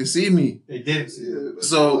didn't fucking see me. They didn't see you.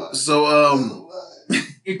 So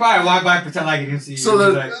he probably walked by and pretend like he didn't see you. So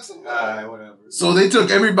whatever. So they took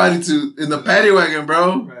everybody in the paddy wagon,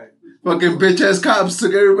 bro. Right. Fucking bitch ass cops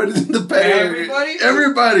took everybody to the paddy wagon.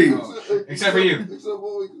 Everybody. Oh, except for you.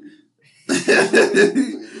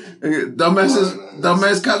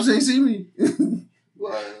 Dumbass cops ain't see me. Dude,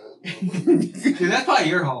 that's probably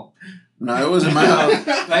your home. No, it wasn't my house.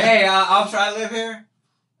 Like, hey, officer, I live here.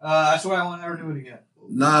 I swear I won't never do it again.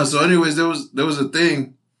 Nah, so anyways, there was a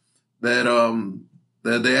thing that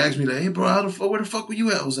that they asked me, like, hey bro, where the fuck were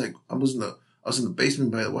you at? I was like, I was in the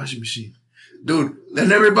basement by the washing machine. Dude,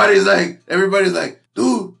 then everybody's like,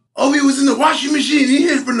 dude, Obi was in the washing machine. He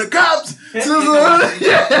hid from the cops. So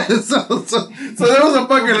there was a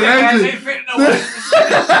fucking legend.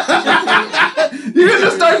 You're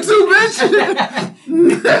gonna start too, bitch.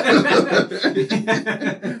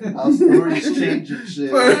 Our stories change and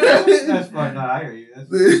shit. That's fine. No, I hear you.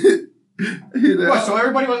 What, so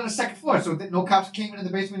everybody was on the second floor, so no cops came into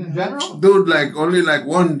the basement in general? Dude, like, only like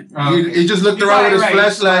one. Oh, okay. He just looked around with his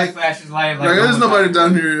flashlight. Like, there's nobody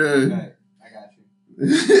down here. Okay, I got you.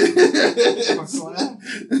 What's going on?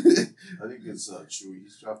 I think it's Chewy.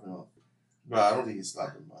 He's dropping off. Bro, I don't think he's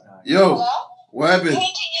stopping by. Yo, hello? What happened? Hey, can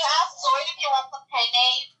you ask Zoid if you want some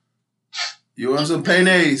penne? You want some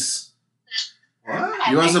penis? What?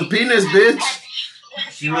 You want some penis, bitch?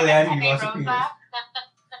 She really asked you want some penis.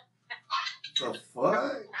 The fuck? What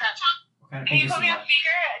kind of Can you penis put me you on want?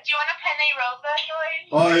 speaker? Do you want a penne rosa, Zoid?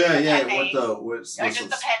 Oh yeah. Penne. What's Or just a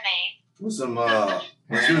penne? with some Just a penne?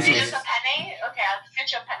 Okay, Penis. I'll just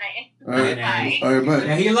get you a penne. All right, Penis. all right, bye.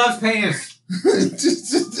 Yeah, he loves penis.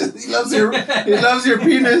 He loves your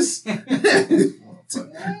penis.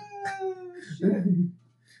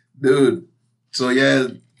 Dude. So yeah,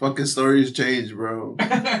 fucking stories change, bro.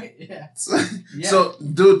 Yeah. So,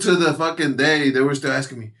 dude, to the fucking day, they were still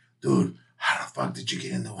asking me, dude, how the fuck did you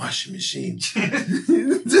get in the washing machine?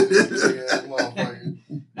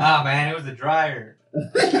 Nah, man, it was a dryer.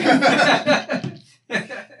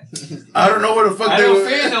 I don't know where the fuck I they don't were.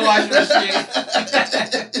 fit in the washing machine.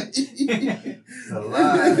 It's a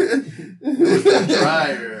lie. It's a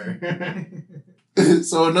dryer.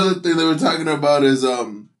 So another thing they were talking about is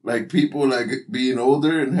like people like being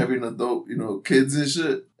older and having adult, kids and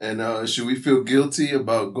shit. And should we feel guilty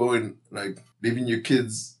about going like leaving your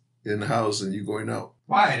kids in the house and you going out?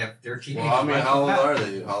 Why? If they're teenagers. Well, I mean, why how old not? are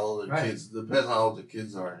they? How old are the Right. kids? Depends how old the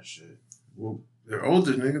kids are and shit. Well, they're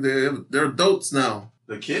older, nigga. They're adults now.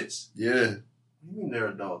 The kids? Yeah. What do you mean they're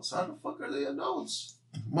adults? How the fuck are they adults?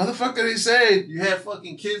 Motherfucker, they said You had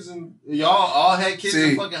fucking kids and y'all all had kids See,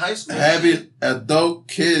 in fucking high school. having adult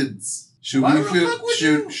kids. Should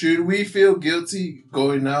we feel guilty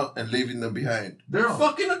going out and leaving them behind? They're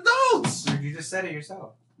fucking adults. You just said it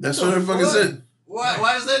yourself. That's what I fucking said.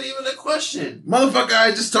 Why is that even a question? Motherfucker,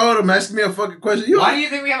 I just told him, ask me a fucking question. Why do you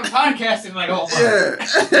think we have a podcast and like, oh,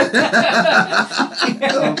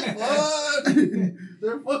 What?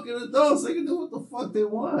 They're fucking adults. They can do what the fuck they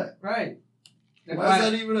want. Right. Why is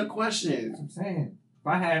that even a question? That's what I'm saying. If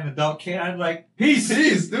I had an adult kid, I'd be like, peace.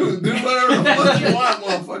 Dude, do whatever the fuck you want,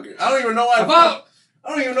 motherfucker. I don't even know why. I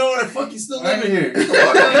don't even know why the fuck you still living here. Get the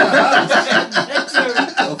fuck out of my house.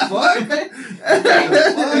 The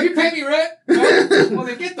fuck? You pay me rent? Well,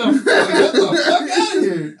 then get the fuck out of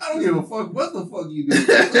here. I don't give a fuck what the fuck you do.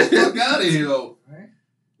 Get the fuck out of here, though. Right?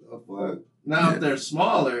 The fuck? Now, if they're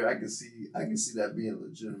smaller, I can see that being a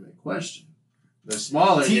legitimate question. They're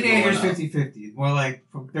smaller. Teenagers 50-50. More like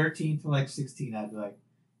from 13 to like 16, I'd be like,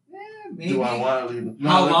 maybe. Do I want to leave them?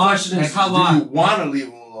 How long? How long? Do you want to leave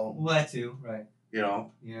them alone? Well, that too, right. You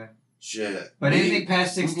know? Yeah. Shit. But anything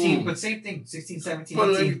past 16, but same thing. 16, 17,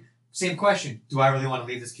 18, same question. Do I really want to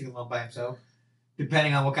leave this kid alone by himself?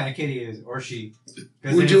 Depending on what kind of kid he is, or she.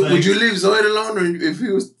 Would you leave Zoid alone or if he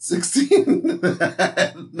was 16?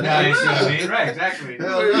 Yeah, you see what I mean? Right, exactly.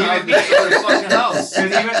 Hell yeah, I'd be in the fucking house.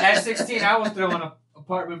 Because even at 16, I was throwing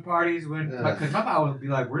apartment parties because my mom would be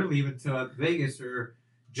like, we're leaving to Vegas or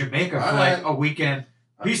Jamaica for like a weekend.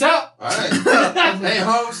 Peace out. All right. Hey,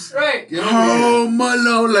 host. Right. Home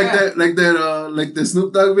alone, like the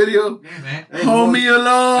Snoop Dogg video. Yeah, man. Hey, home me alone.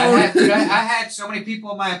 I had so many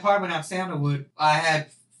people in my apartment on Sandalwood.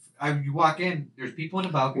 You walk in, there's people in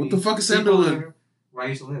the balcony. What the fuck is Sandalwood? Where I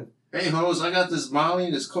used to live. Hey, hoes, I got this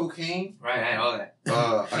Molly, this cocaine. Right, I know that. I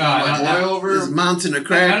got my boy over. This mountain of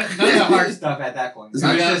crack. None of the hard stuff at that point.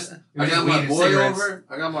 I got my boy over.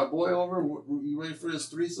 I got my boy over. You ready for this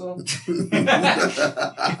threesome? Those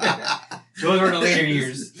were the later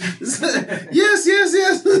years. Yes.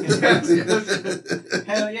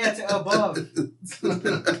 Hell yeah, to above.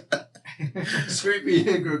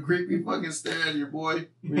 creepy fucking stare at your boy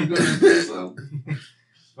when you go to the threesome.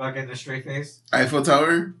 Fucking the straight face. Eiffel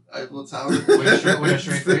Tower. With a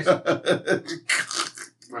straight face.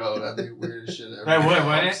 Bro, that'd be weird as shit ever. That would, wouldn't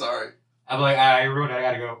I'm it? sorry. I'm like, I ruined it. I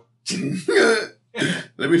gotta go.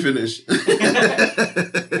 Let me finish. You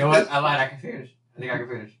know what? I lied. I can finish. I think I can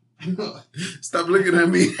finish. Stop looking at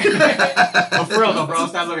me. Oh, for real though, bro.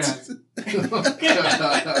 Stop looking at me. What the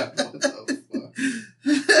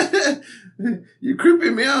fuck? You're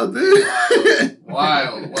creeping me out, dude.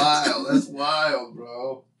 Wild. That's wild,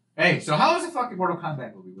 bro. Hey, so how was the fucking Mortal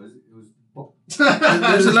Kombat movie?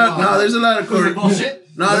 There's a lot of bullshit.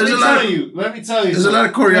 No, Let me tell you. There's a lot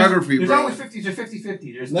of choreography, there's bro. always 50 to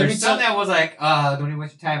 50-50. There's some that was like, don't even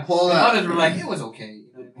waste your time. Hold on. Others were like, it was okay. You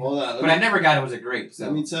know what I mean? Hold on. But I never got it was a great. So.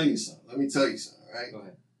 Let me tell you something. Right? Go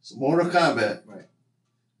ahead. So Mortal Kombat. Right.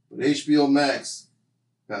 But HBO Max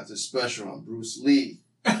got this special on Bruce Lee.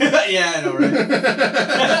 Yeah, I know, right?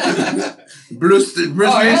 Bruce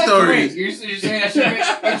Lee stories. You're saying that should be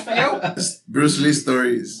HBO? Bruce Lee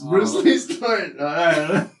stories. Bruce Lee story. All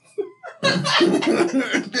right.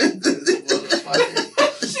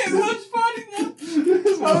 Shit, what's funny though?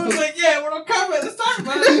 I was like, yeah, Mortal Kombat, let's talk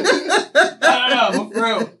about it. I don't know, but for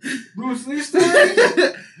real. Bruce Lee story?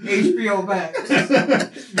 HBO Max.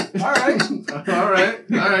 All right.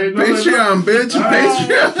 Patreon, bitch.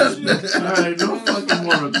 Patreon. All right, no fucking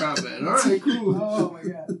Mortal Kombat. All right, cool. Oh my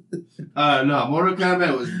god. No, Mortal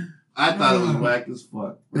Kombat was. I thought it was whack as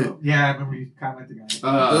fuck. Bro. Yeah, I remember you commenting on it.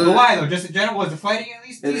 But why though? Just in general, was the fighting at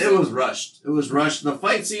least? And it was rushed. The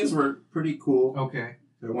fight scenes were pretty cool. Okay.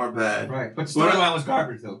 They weren't bad. Right, but storyline was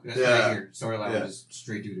garbage though. That's what I hear. Storyline was just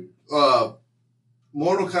straight doo-doo.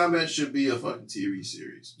 Mortal Kombat should be a fucking TV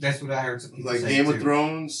series. That's what I heard some people like say Game too. of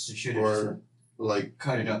Thrones, or like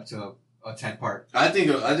cut it up to a 10-part. I think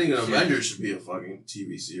an Avengers should be a fucking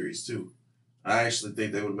TV series too. I actually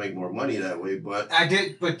think they would make more money that way, but I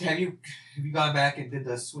did. But have you gone back and did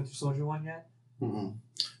the Winter Soldier one yet? Mm-mm.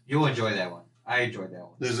 You'll enjoy that one. I enjoyed that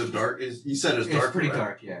one. There's a dark. You said it's dark. It's pretty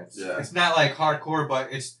dark. Yeah. It's not like hardcore, but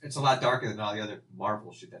it's a lot darker than all the other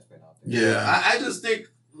Marvel shit that's been out there. Yeah, I just think,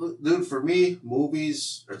 dude, for me,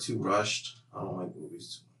 movies are too rushed. I don't like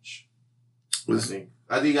movies too much.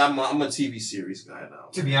 I think I'm a TV series guy now.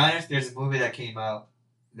 To be honest, there's a movie that came out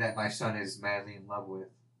that my son is madly in love with,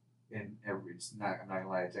 and it's not. I'm not gonna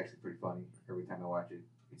lie, it's actually pretty funny every time I watch it.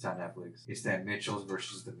 It's on Netflix. It's that Mitchells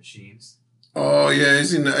versus the Machines. Oh yeah, I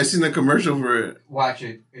seen the commercial for it. Watch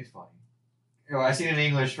it. It's funny. You know, I seen it in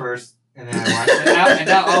English first, and then I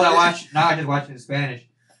watched it. Now I just watch it in Spanish,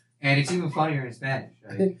 and it's even funnier in Spanish.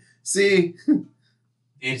 Right? See,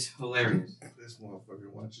 It's hilarious. This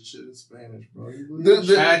motherfucker watching shit in Spanish, bro. All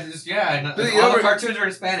the cartoons are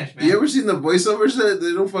in Spanish, man. You ever seen the voiceovers that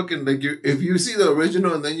they don't fucking like? If you see the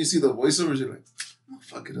original and then you see the voiceovers, you're like,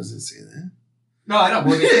 "Motherfucker doesn't say that." No, I know.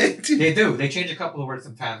 Well, they do. They change a couple of words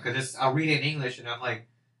sometimes because I'll read it in English and I'm like,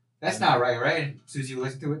 "That's not right, right?" And as soon as you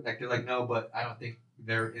listen to it, like they're like, "No, but I don't think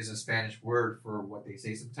there is a Spanish word for what they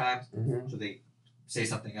say sometimes," so they say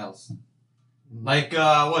something else. Like,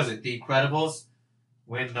 what was it? The Incredibles.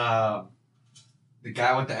 When the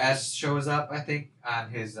guy with the S shows up, I think, on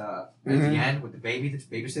his at the end with the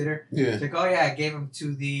babysitter. Yeah. It's like, oh yeah, I gave him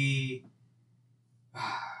to the.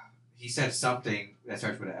 He said something that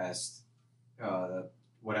starts with an S, the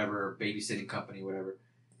whatever babysitting company, whatever,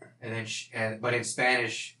 and then but in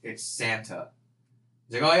Spanish it's Santa.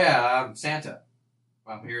 He's like, oh yeah, I'm Santa.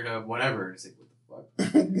 I'm here to whatever. It's like, what the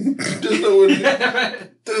fuck?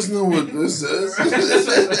 That's not what this is. What the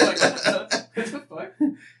fuck?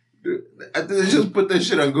 I think they just put that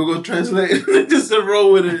shit on Google Translate and just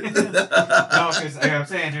roll with it. No, because like I'm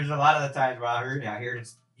saying, there's a lot of the times where I hear it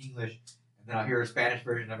in English, and then I'll hear a Spanish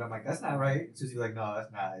version of it. I'm like, that's not right. As soon as you're like, no,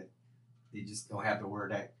 that's not it. They just don't have the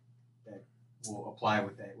word that will apply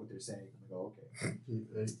with what they're saying. I'm like, oh, okay.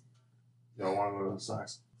 Y'all want to go to the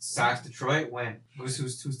Sox? Sox Detroit win. Who's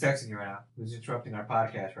texting you right now? Who's interrupting our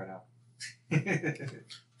podcast right now?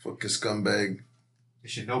 Fucking scumbag. You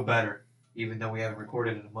should know better, even though we haven't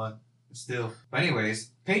recorded in a month. But still. But anyways,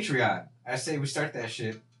 Patreon. I say we start that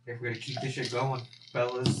shit if we're gonna keep this shit going,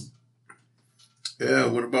 fellas. Yeah,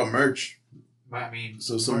 what about merch? I mean,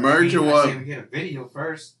 so some merch or what? I say we get a video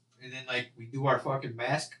first, and then like we do our fucking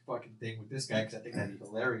mask fucking thing with this guy because I think that'd be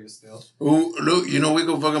hilarious still. Oh, look, we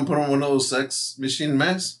can fucking put on one of those sex machine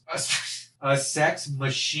masks. A sex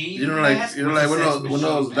machine. Mask? One of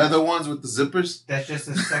those leather ones with the zippers. That's just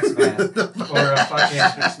a sex mask or a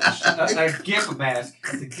fucking a GIMP mask.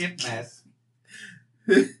 It's a GIMP mask.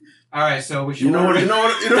 All right, so we should. You know what? I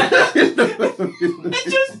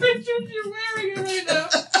just pictured you wearing it right now.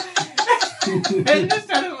 And just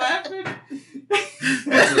started laughing.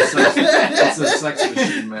 It's a sex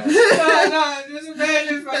machine mask. No, just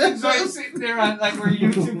imagine fucking Zoe sitting there on like our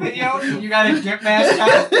YouTube video, and you got a GIMP mask on,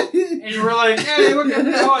 and you were like, "Hey, look at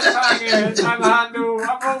me, I'm talking, I'm Hondo,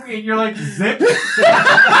 I'm Obi," and you're like, "Zip."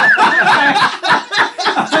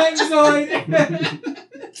 I'm Zoe.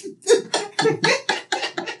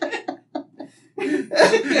 And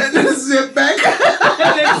then zip back.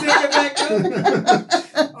 And then zip it back up.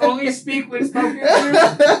 Only speak when spoken to.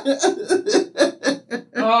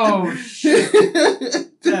 Oh shit!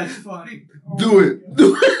 That's funny. Do it.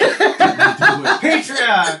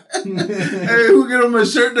 Patreon. Hey, who get on my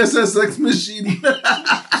shirt that says sex machine?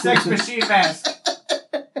 Sex machine mask.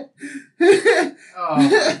 Oh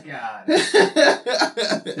my god.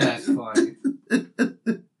 That's funny.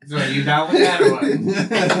 So are you down with that or what?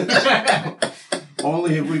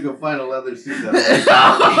 Only if we can find a leather suit that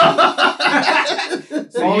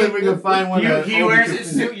so only if we can find one that he wears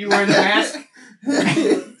his suit, you wear the mask.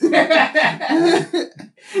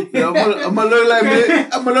 I'm gonna look like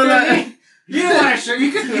you don't want to show.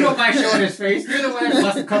 You don't mind showing his face. You're the one that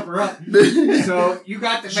wants to cover up. So you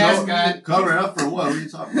got the mask on. Cover up for what? What are you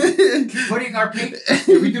talking about? Putting our if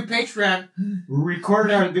we do Patreon,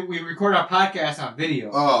 we record our podcast on video.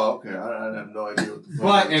 Oh, okay. I have no idea what the fuck.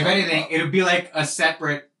 But if anything, it'll be like a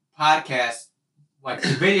separate podcast. Like the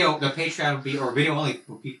video, the Patreon would be or video only.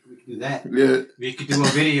 We could do that. Yeah. We could do a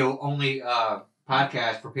video only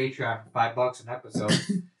podcast for Patreon for $5 an episode.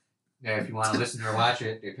 Yeah, if you want to listen or watch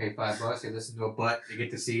it, they pay $5. They listen to a butt. They get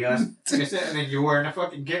to see us. Like I said, and then you're wearing a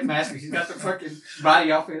fucking GIMP mask. She's got the fucking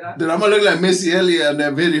body outfit on. Then I'm gonna look like Missy Elliott on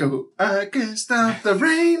that video. I can't stop the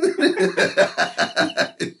rain. What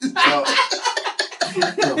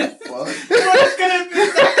the fuck? What's gonna be?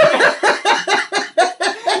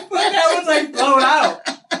 But that was like blown out.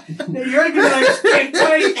 You're gonna be like skin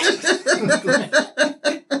tight.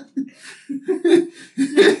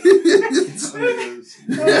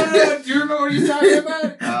 Do you remember what you're talking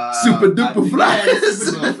about? Super duper fly.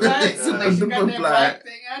 Super duper fly.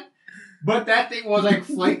 Thing on. But that thing was like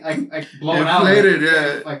blown out. Inflated,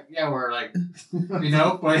 yeah. We're like, but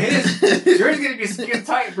yours gonna be skin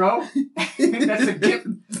tight, bro. That's a gift.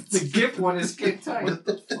 The gift one is skin tight. What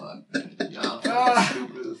the fuck?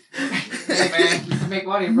 Stupid. Hey man, we can make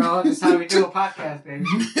money, bro. That's how we do a podcast, baby.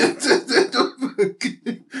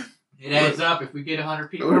 It adds up. If we get 100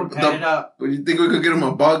 people, add it up. But you think we could get them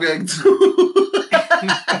a ball gag too?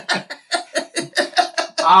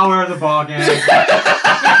 I'll wear the ball gag.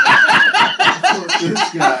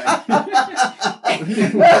 This guy.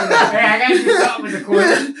 Hey, I gotta do something in the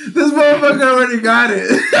corner. This motherfucker already got it.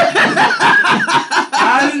 I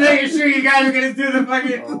I was making sure you guys are gonna do the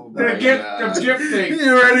fucking the gift thing.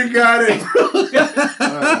 You already got it, bro.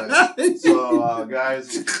 Alright. So, guys,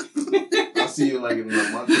 I'll see you like in a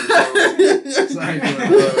month or so. So I ain't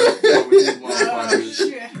doing with these motherfuckers.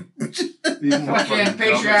 These Fucking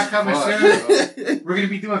Patreon coming soon. We're gonna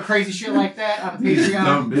be doing crazy shit like that on the Patreon.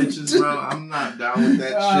 Dumb bitches, bro. I'm not down with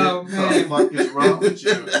that Oh, shit. man. What the fuck is wrong with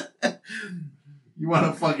you? You want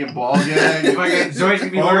a fucking ball gag? Fucking Zoe's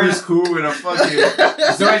gonna be Always wearing. cool with a fucking.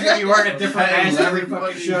 Zoe's gonna be wearing a different Hey, mask every fucking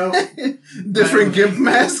fucking show. Different gimp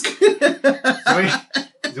mask. Zoe's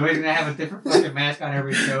gonna have a different fucking mask on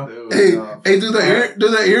every show. Dude, Hey, no. hey, do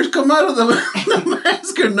the ears come out of the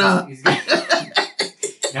mask or not?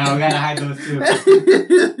 No, we gotta hide those too. Because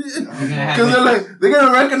they're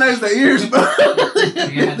gonna recognize the ears, bro. You're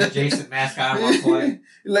gonna have the Jason mask on at one point.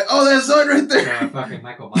 You're like, oh, that's Zoid right there. Fucking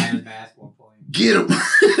Michael Myers mask at one point. Get him.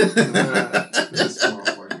 This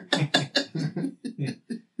motherfucker.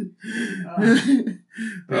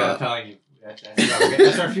 Bro, I'm telling you,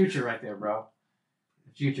 that's our future right there, bro.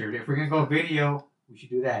 The future. If we're gonna go video, we should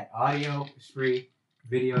do that. Audio is free.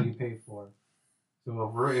 Video you pay for.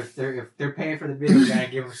 So if they're paying for the video, we gotta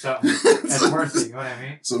give them something that's worth it. You know what I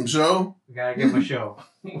mean? Some show. We gotta give them a show.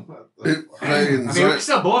 I mean, we're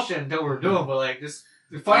still bullshitting until we're doing, but like this,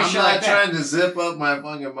 the funny I'm shit not like that. trying to zip up my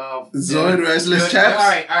fucking mouth. Zoid Restless All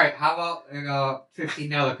Chaps. right. How about $15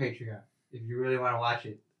 Patreon if you really want to watch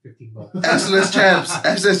it? $15. Assless Chaps.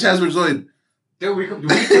 Assless Chaps with Zoid. Dude, we put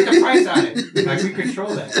the price on it. Like we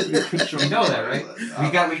control that. You know that, right?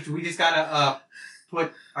 We just gotta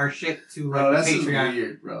put our shit to Bro, like that's Patreon.com.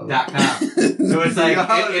 weird, bro. So it's like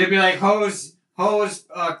it'd be like Hose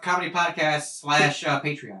Comedy Podcast /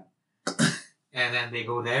 Patreon, and then they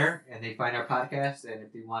go there and they find our podcast, and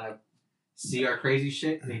if they want to see our crazy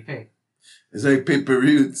shit, they pay. It's like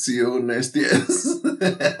pay-per-view, CO Nasty ass.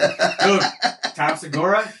 Dude, Tom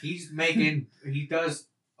Segura, he does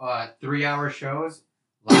 3-hour shows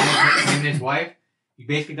live with him and his wife. He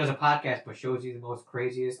basically does a podcast but shows you the most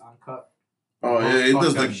craziest uncut. Oh yeah, he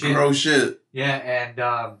does the gross shit. Yeah,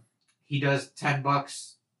 and he does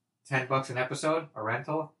 $10 an episode, a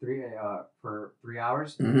rental, for 3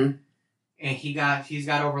 hours. Mm-hmm. And he's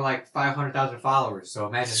got over like 500,000 followers. So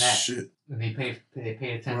imagine that. Shit. And they pay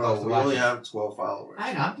 $10 Bro, to we watch only it. have 12 followers.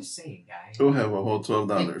 I know, I'm just saying, guys. We'll have a whole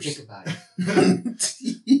 $12. Think about it.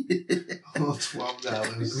 Oh,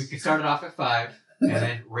 $12. We could start it off at 5 and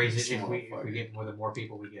then raise it if we get the more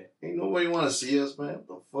people we get. Ain't nobody want to see us, man. What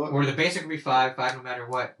the fuck? Or the basic would be 5 no matter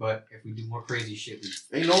what. But if we do more crazy shit,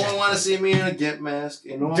 Ain't no one want to see me in a Gimp mask.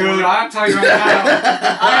 Ain't no one dude, I'm telling you right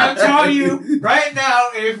now. I'm telling you right now.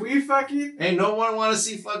 If we fucking Ain't no one want to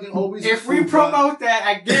see fucking Obi's. if we promote that,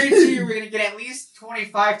 I guarantee you we're gonna get at least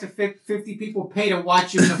 25 to 50 people pay to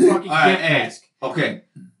watch you in a fucking All right, gift hey. mask. Okay,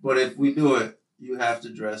 but if we do it, you have to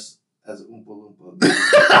dress as Oompa Loompa. Fine,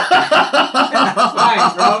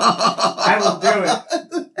 bro. I will do it.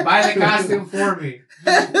 Buy the costume for me.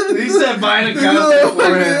 He said buy the costume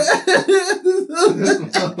for him.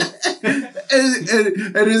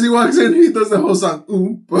 and as he walks in, he does the whole song.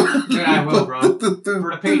 Dude, I will, bro. For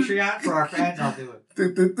the Patreon, for our fans, I'll do it.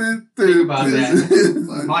 Think about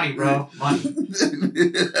that. Money, bro. Money.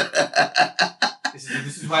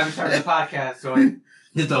 This is why we started the podcast. So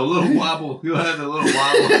Hit the little wobble. You'll have the little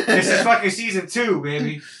wobble. this is fucking season 2,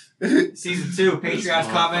 baby. Season 2. Patreon's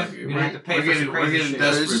coming. You're gonna have to pay for some We're crazy getting shit.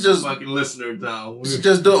 desperate It's for just- fucking listeners now.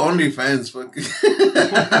 Just do OnlyFans, fuck.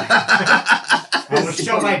 I'm gonna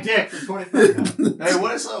show my dick for 25 now. Hey,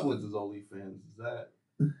 what is up with this OnlyFans? Is that?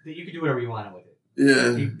 You can do whatever you want with it.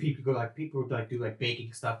 Yeah. People do like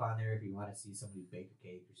baking stuff on there if you want to see somebody bake a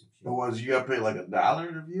cake or some shit. Or you gotta pay like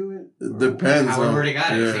 $1 to view it? It depends. However they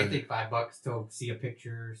got it. Yeah. Same thing, $5 to see a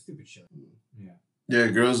picture, stupid shit. Yeah. Yeah,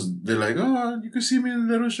 girls, they're like, oh, you can see me in a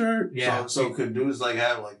little shirt. Yeah. So could dudes like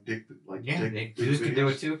have like dick Yeah, dick dudes can do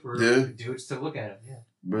videos? it too for Yeah. dudes to look at them. Yeah.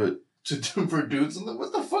 But To do for dudes?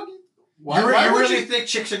 What the fuck? You really think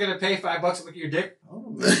chicks are gonna pay $5 to look at your dick?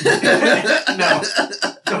 No.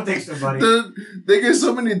 Don't think so, buddy. Dude, they get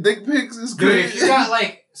so many dick pics. It's Dude, great. if you got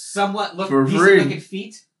like somewhat For decent free. looking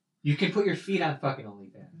feet, you can put your feet on fucking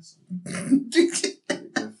OnlyFans.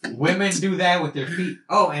 Women do that with their feet.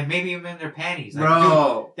 Oh, and maybe even in their panties. Like,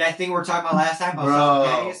 Bro. dude, that thing we were talking about last time about Bro. stuff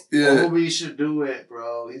in panties. Yeah. Obi should do it,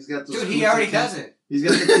 bro. He's got the Dude, he already does it. He's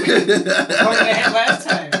got the According to him last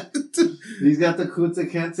time. He's got the Kunta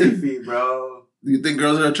Kinte feet, bro. Do you think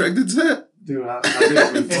girls are attracted to that? Dude, I think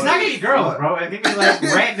it'd be It's funny. not gonna be girls, bro. It's gonna be like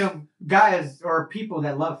random guys or people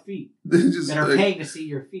that love feet They just that are like, paying to see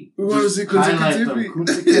your feet. we want to see Highlight them Kunta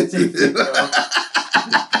Kunta Kinte feet, bro.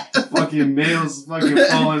 Fucking nails fucking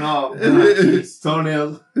falling off.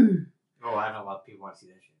 Toenails. Oh, I don't know about people want to see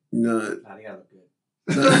that shit. No. Nah, they gotta look good.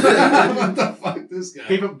 What the fuck, this guy?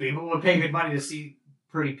 People would pay good money to see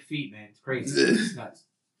pretty feet, man. It's crazy. It's nuts.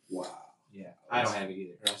 Wow. Yeah, I don't have it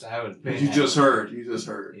either. Or else I would. You just heard. You just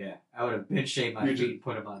heard. Yeah, I would have been shaved my feet and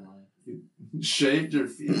put them on. Shaved your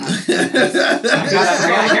feet. I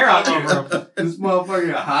got hair all over them. This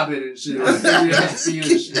motherfucker a hobbit and shit. Like, feet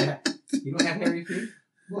and shit. Yeah. You don't have hairy feet?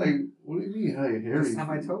 Like, what do you mean? How you hairy? I just have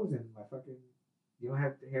my toes in my fucking. You don't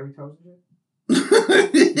have hairy toes and shit?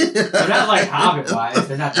 They're They're not like Hobbit wise.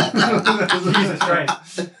 They're not that bad. Jesus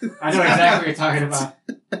Christ. I know exactly what you're talking about.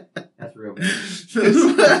 That's real bad.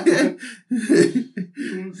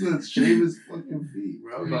 Shave his fucking feet,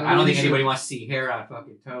 bro. But I don't think anybody wants to see hair on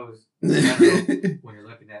fucking toes. When you're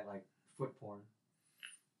looking at like foot porn.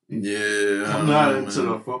 Yeah. I'm not into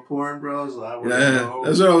the foot porn, bro. So I wouldn't know.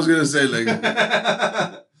 That's what I was gonna say. Like,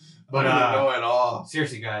 But I wouldn't know at all.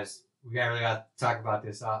 Seriously, guys, we really got to talk about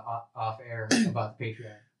this off air about the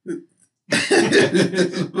Patreon.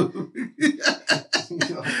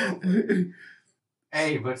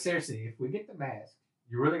 Hey, but seriously, if we get the mask,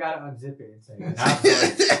 you really got to unzip it and say,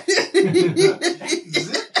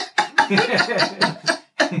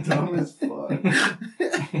 Dumb as fuck.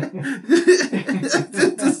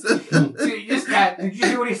 Dude, you just got, did you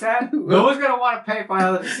hear what he said? No one's going to want to pay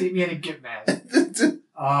 $5 to see me in a gift mask.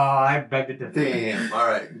 Oh, I begged to differ. Damn. All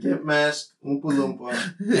right. Gift mask, Oompa Loompa.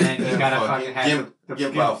 And you got to fucking have the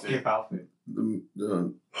gift outfit. Gift outfit.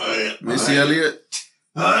 Missy Elliott.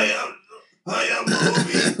 I am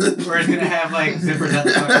movie. Where it's going to have like zippers at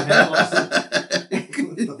the fucking nipples.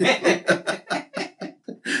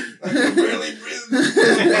 I can barely breathe.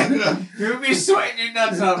 You'll be sweating your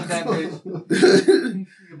nuts off that bitch.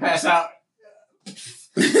 You pass out.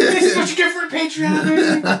 This is what you get for a Patreon,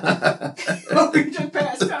 baby. Hope you just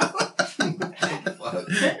passed out.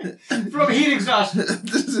 From heat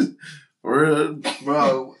exhaustion.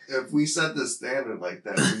 Bro, if we set the standard like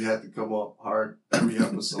that, we had to come up hard every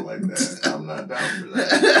episode like that. I'm not down for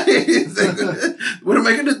that. What am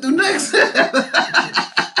I gonna do next?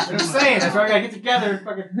 I'm saying, that's why we gotta get together and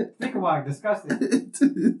fucking think about it, discuss it.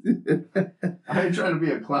 I ain't trying to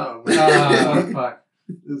be a clown. Fuck.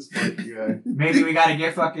 This fucking guy. Maybe we gotta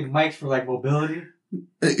get fucking mics for like mobility,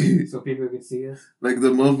 so people can see us. Like the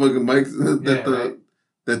motherfucking mics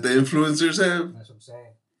that the influencers have. That's what I'm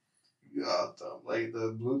saying. God, like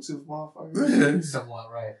the Bluetooth motherfuckers.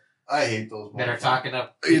 Somewhat right. I hate those That are motherfuckers. talking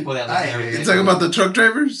up people that I live hate there. You talking about the truck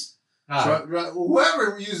drivers?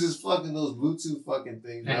 Whoever uses fucking those Bluetooth fucking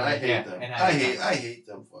things, man, I hate them. I hate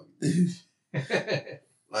them fucking things.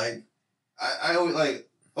 Like, I always like,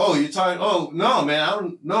 oh, you're talking, oh, no,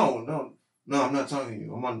 man, no, I'm not talking to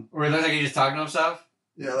you. I'm on. Or it looks like he's just talking to himself.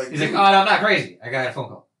 Yeah, like, he's like, oh, no, I'm not crazy. I got a phone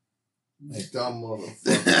call. Like, dumb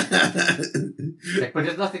motherfucker. Like, but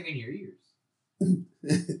there's nothing in your ears. Then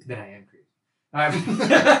I am crazy.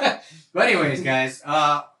 Alright. But anyways, guys,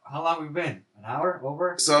 how long we been? An hour?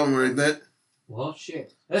 Over? Something like that. Well,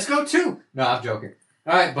 shit. Let's go 2. No, I'm joking.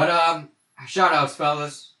 Alright, but shout outs,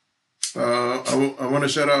 fellas. I want to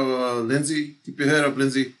shout out Lindsay. Keep your head up,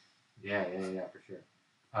 Lindsay. Yeah, for sure.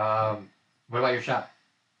 What about your shop?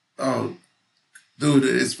 Oh, dude,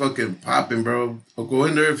 it's fucking popping, bro. I'll go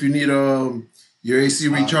in there if you need your AC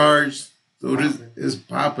recharged. Dude, it's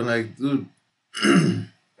popping. Like, dude.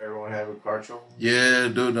 Everyone have a car trouble? Yeah,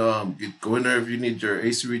 dude. Go in there if you need your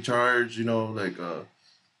AC recharge. You know, like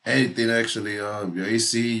anything actually. Your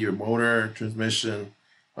AC, your motor, transmission,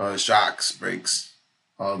 shocks, brakes,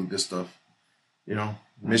 all the good stuff. You know,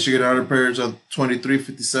 Michigan Auto Repairs on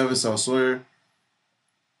 2357 South Sawyer,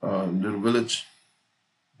 Little Village.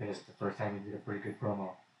 This is the first time you did a pretty good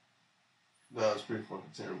promo. That was pretty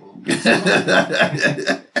fucking terrible.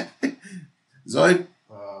 Zoid?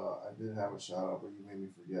 I did have a shout out, but you made me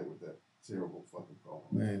forget with that terrible fucking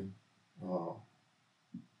promo. Man.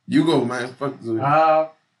 You go, man. Fuck Zoid.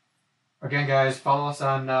 Again, guys, follow us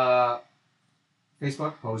on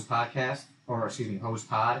Facebook, Hose Podcast, or excuse me, Hose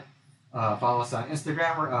Pod. Follow us on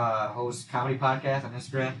Instagram, or Hose Comedy Podcast on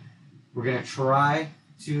Instagram. We're gonna try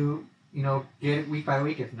to, get it week by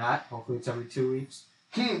week. If not, hopefully it's every 2 weeks.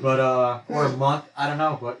 But or a month, I don't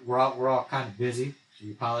know. But we're all kind of busy. So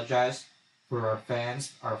we apologize for our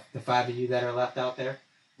fans, the 5 of you that are left out there.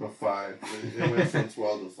 The 5. It went from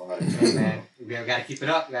 12 to 5. Hey man, we gotta keep it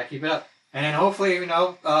up. And then hopefully,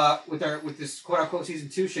 with this quote unquote season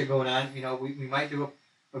 2 shit going on, we might do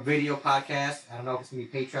a video podcast. I don't know if it's gonna be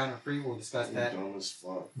Patreon or free. We'll discuss that. Dumb as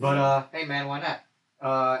fuck. But hey man, why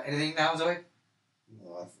not? Anything now, Zoe?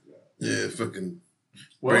 No, I forgot. Yeah, fucking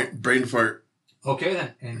Well, brain fart. Okay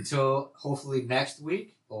then. Until hopefully next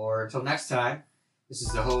week or until next time. This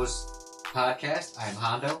is the Hose podcast. I'm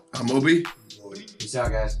Hondo. I'm Obi. Peace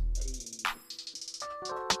out, guys.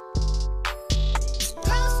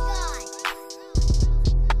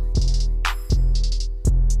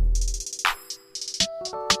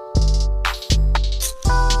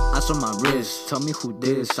 On my wrist, tell me who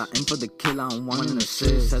this. I aim for the kill, I don't want an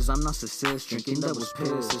assist. Says I'm narcissist, drinking devil's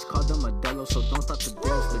piss. It's called the Modelo, so don't stop to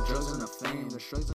diss. The drugs and the fame, the shrugs.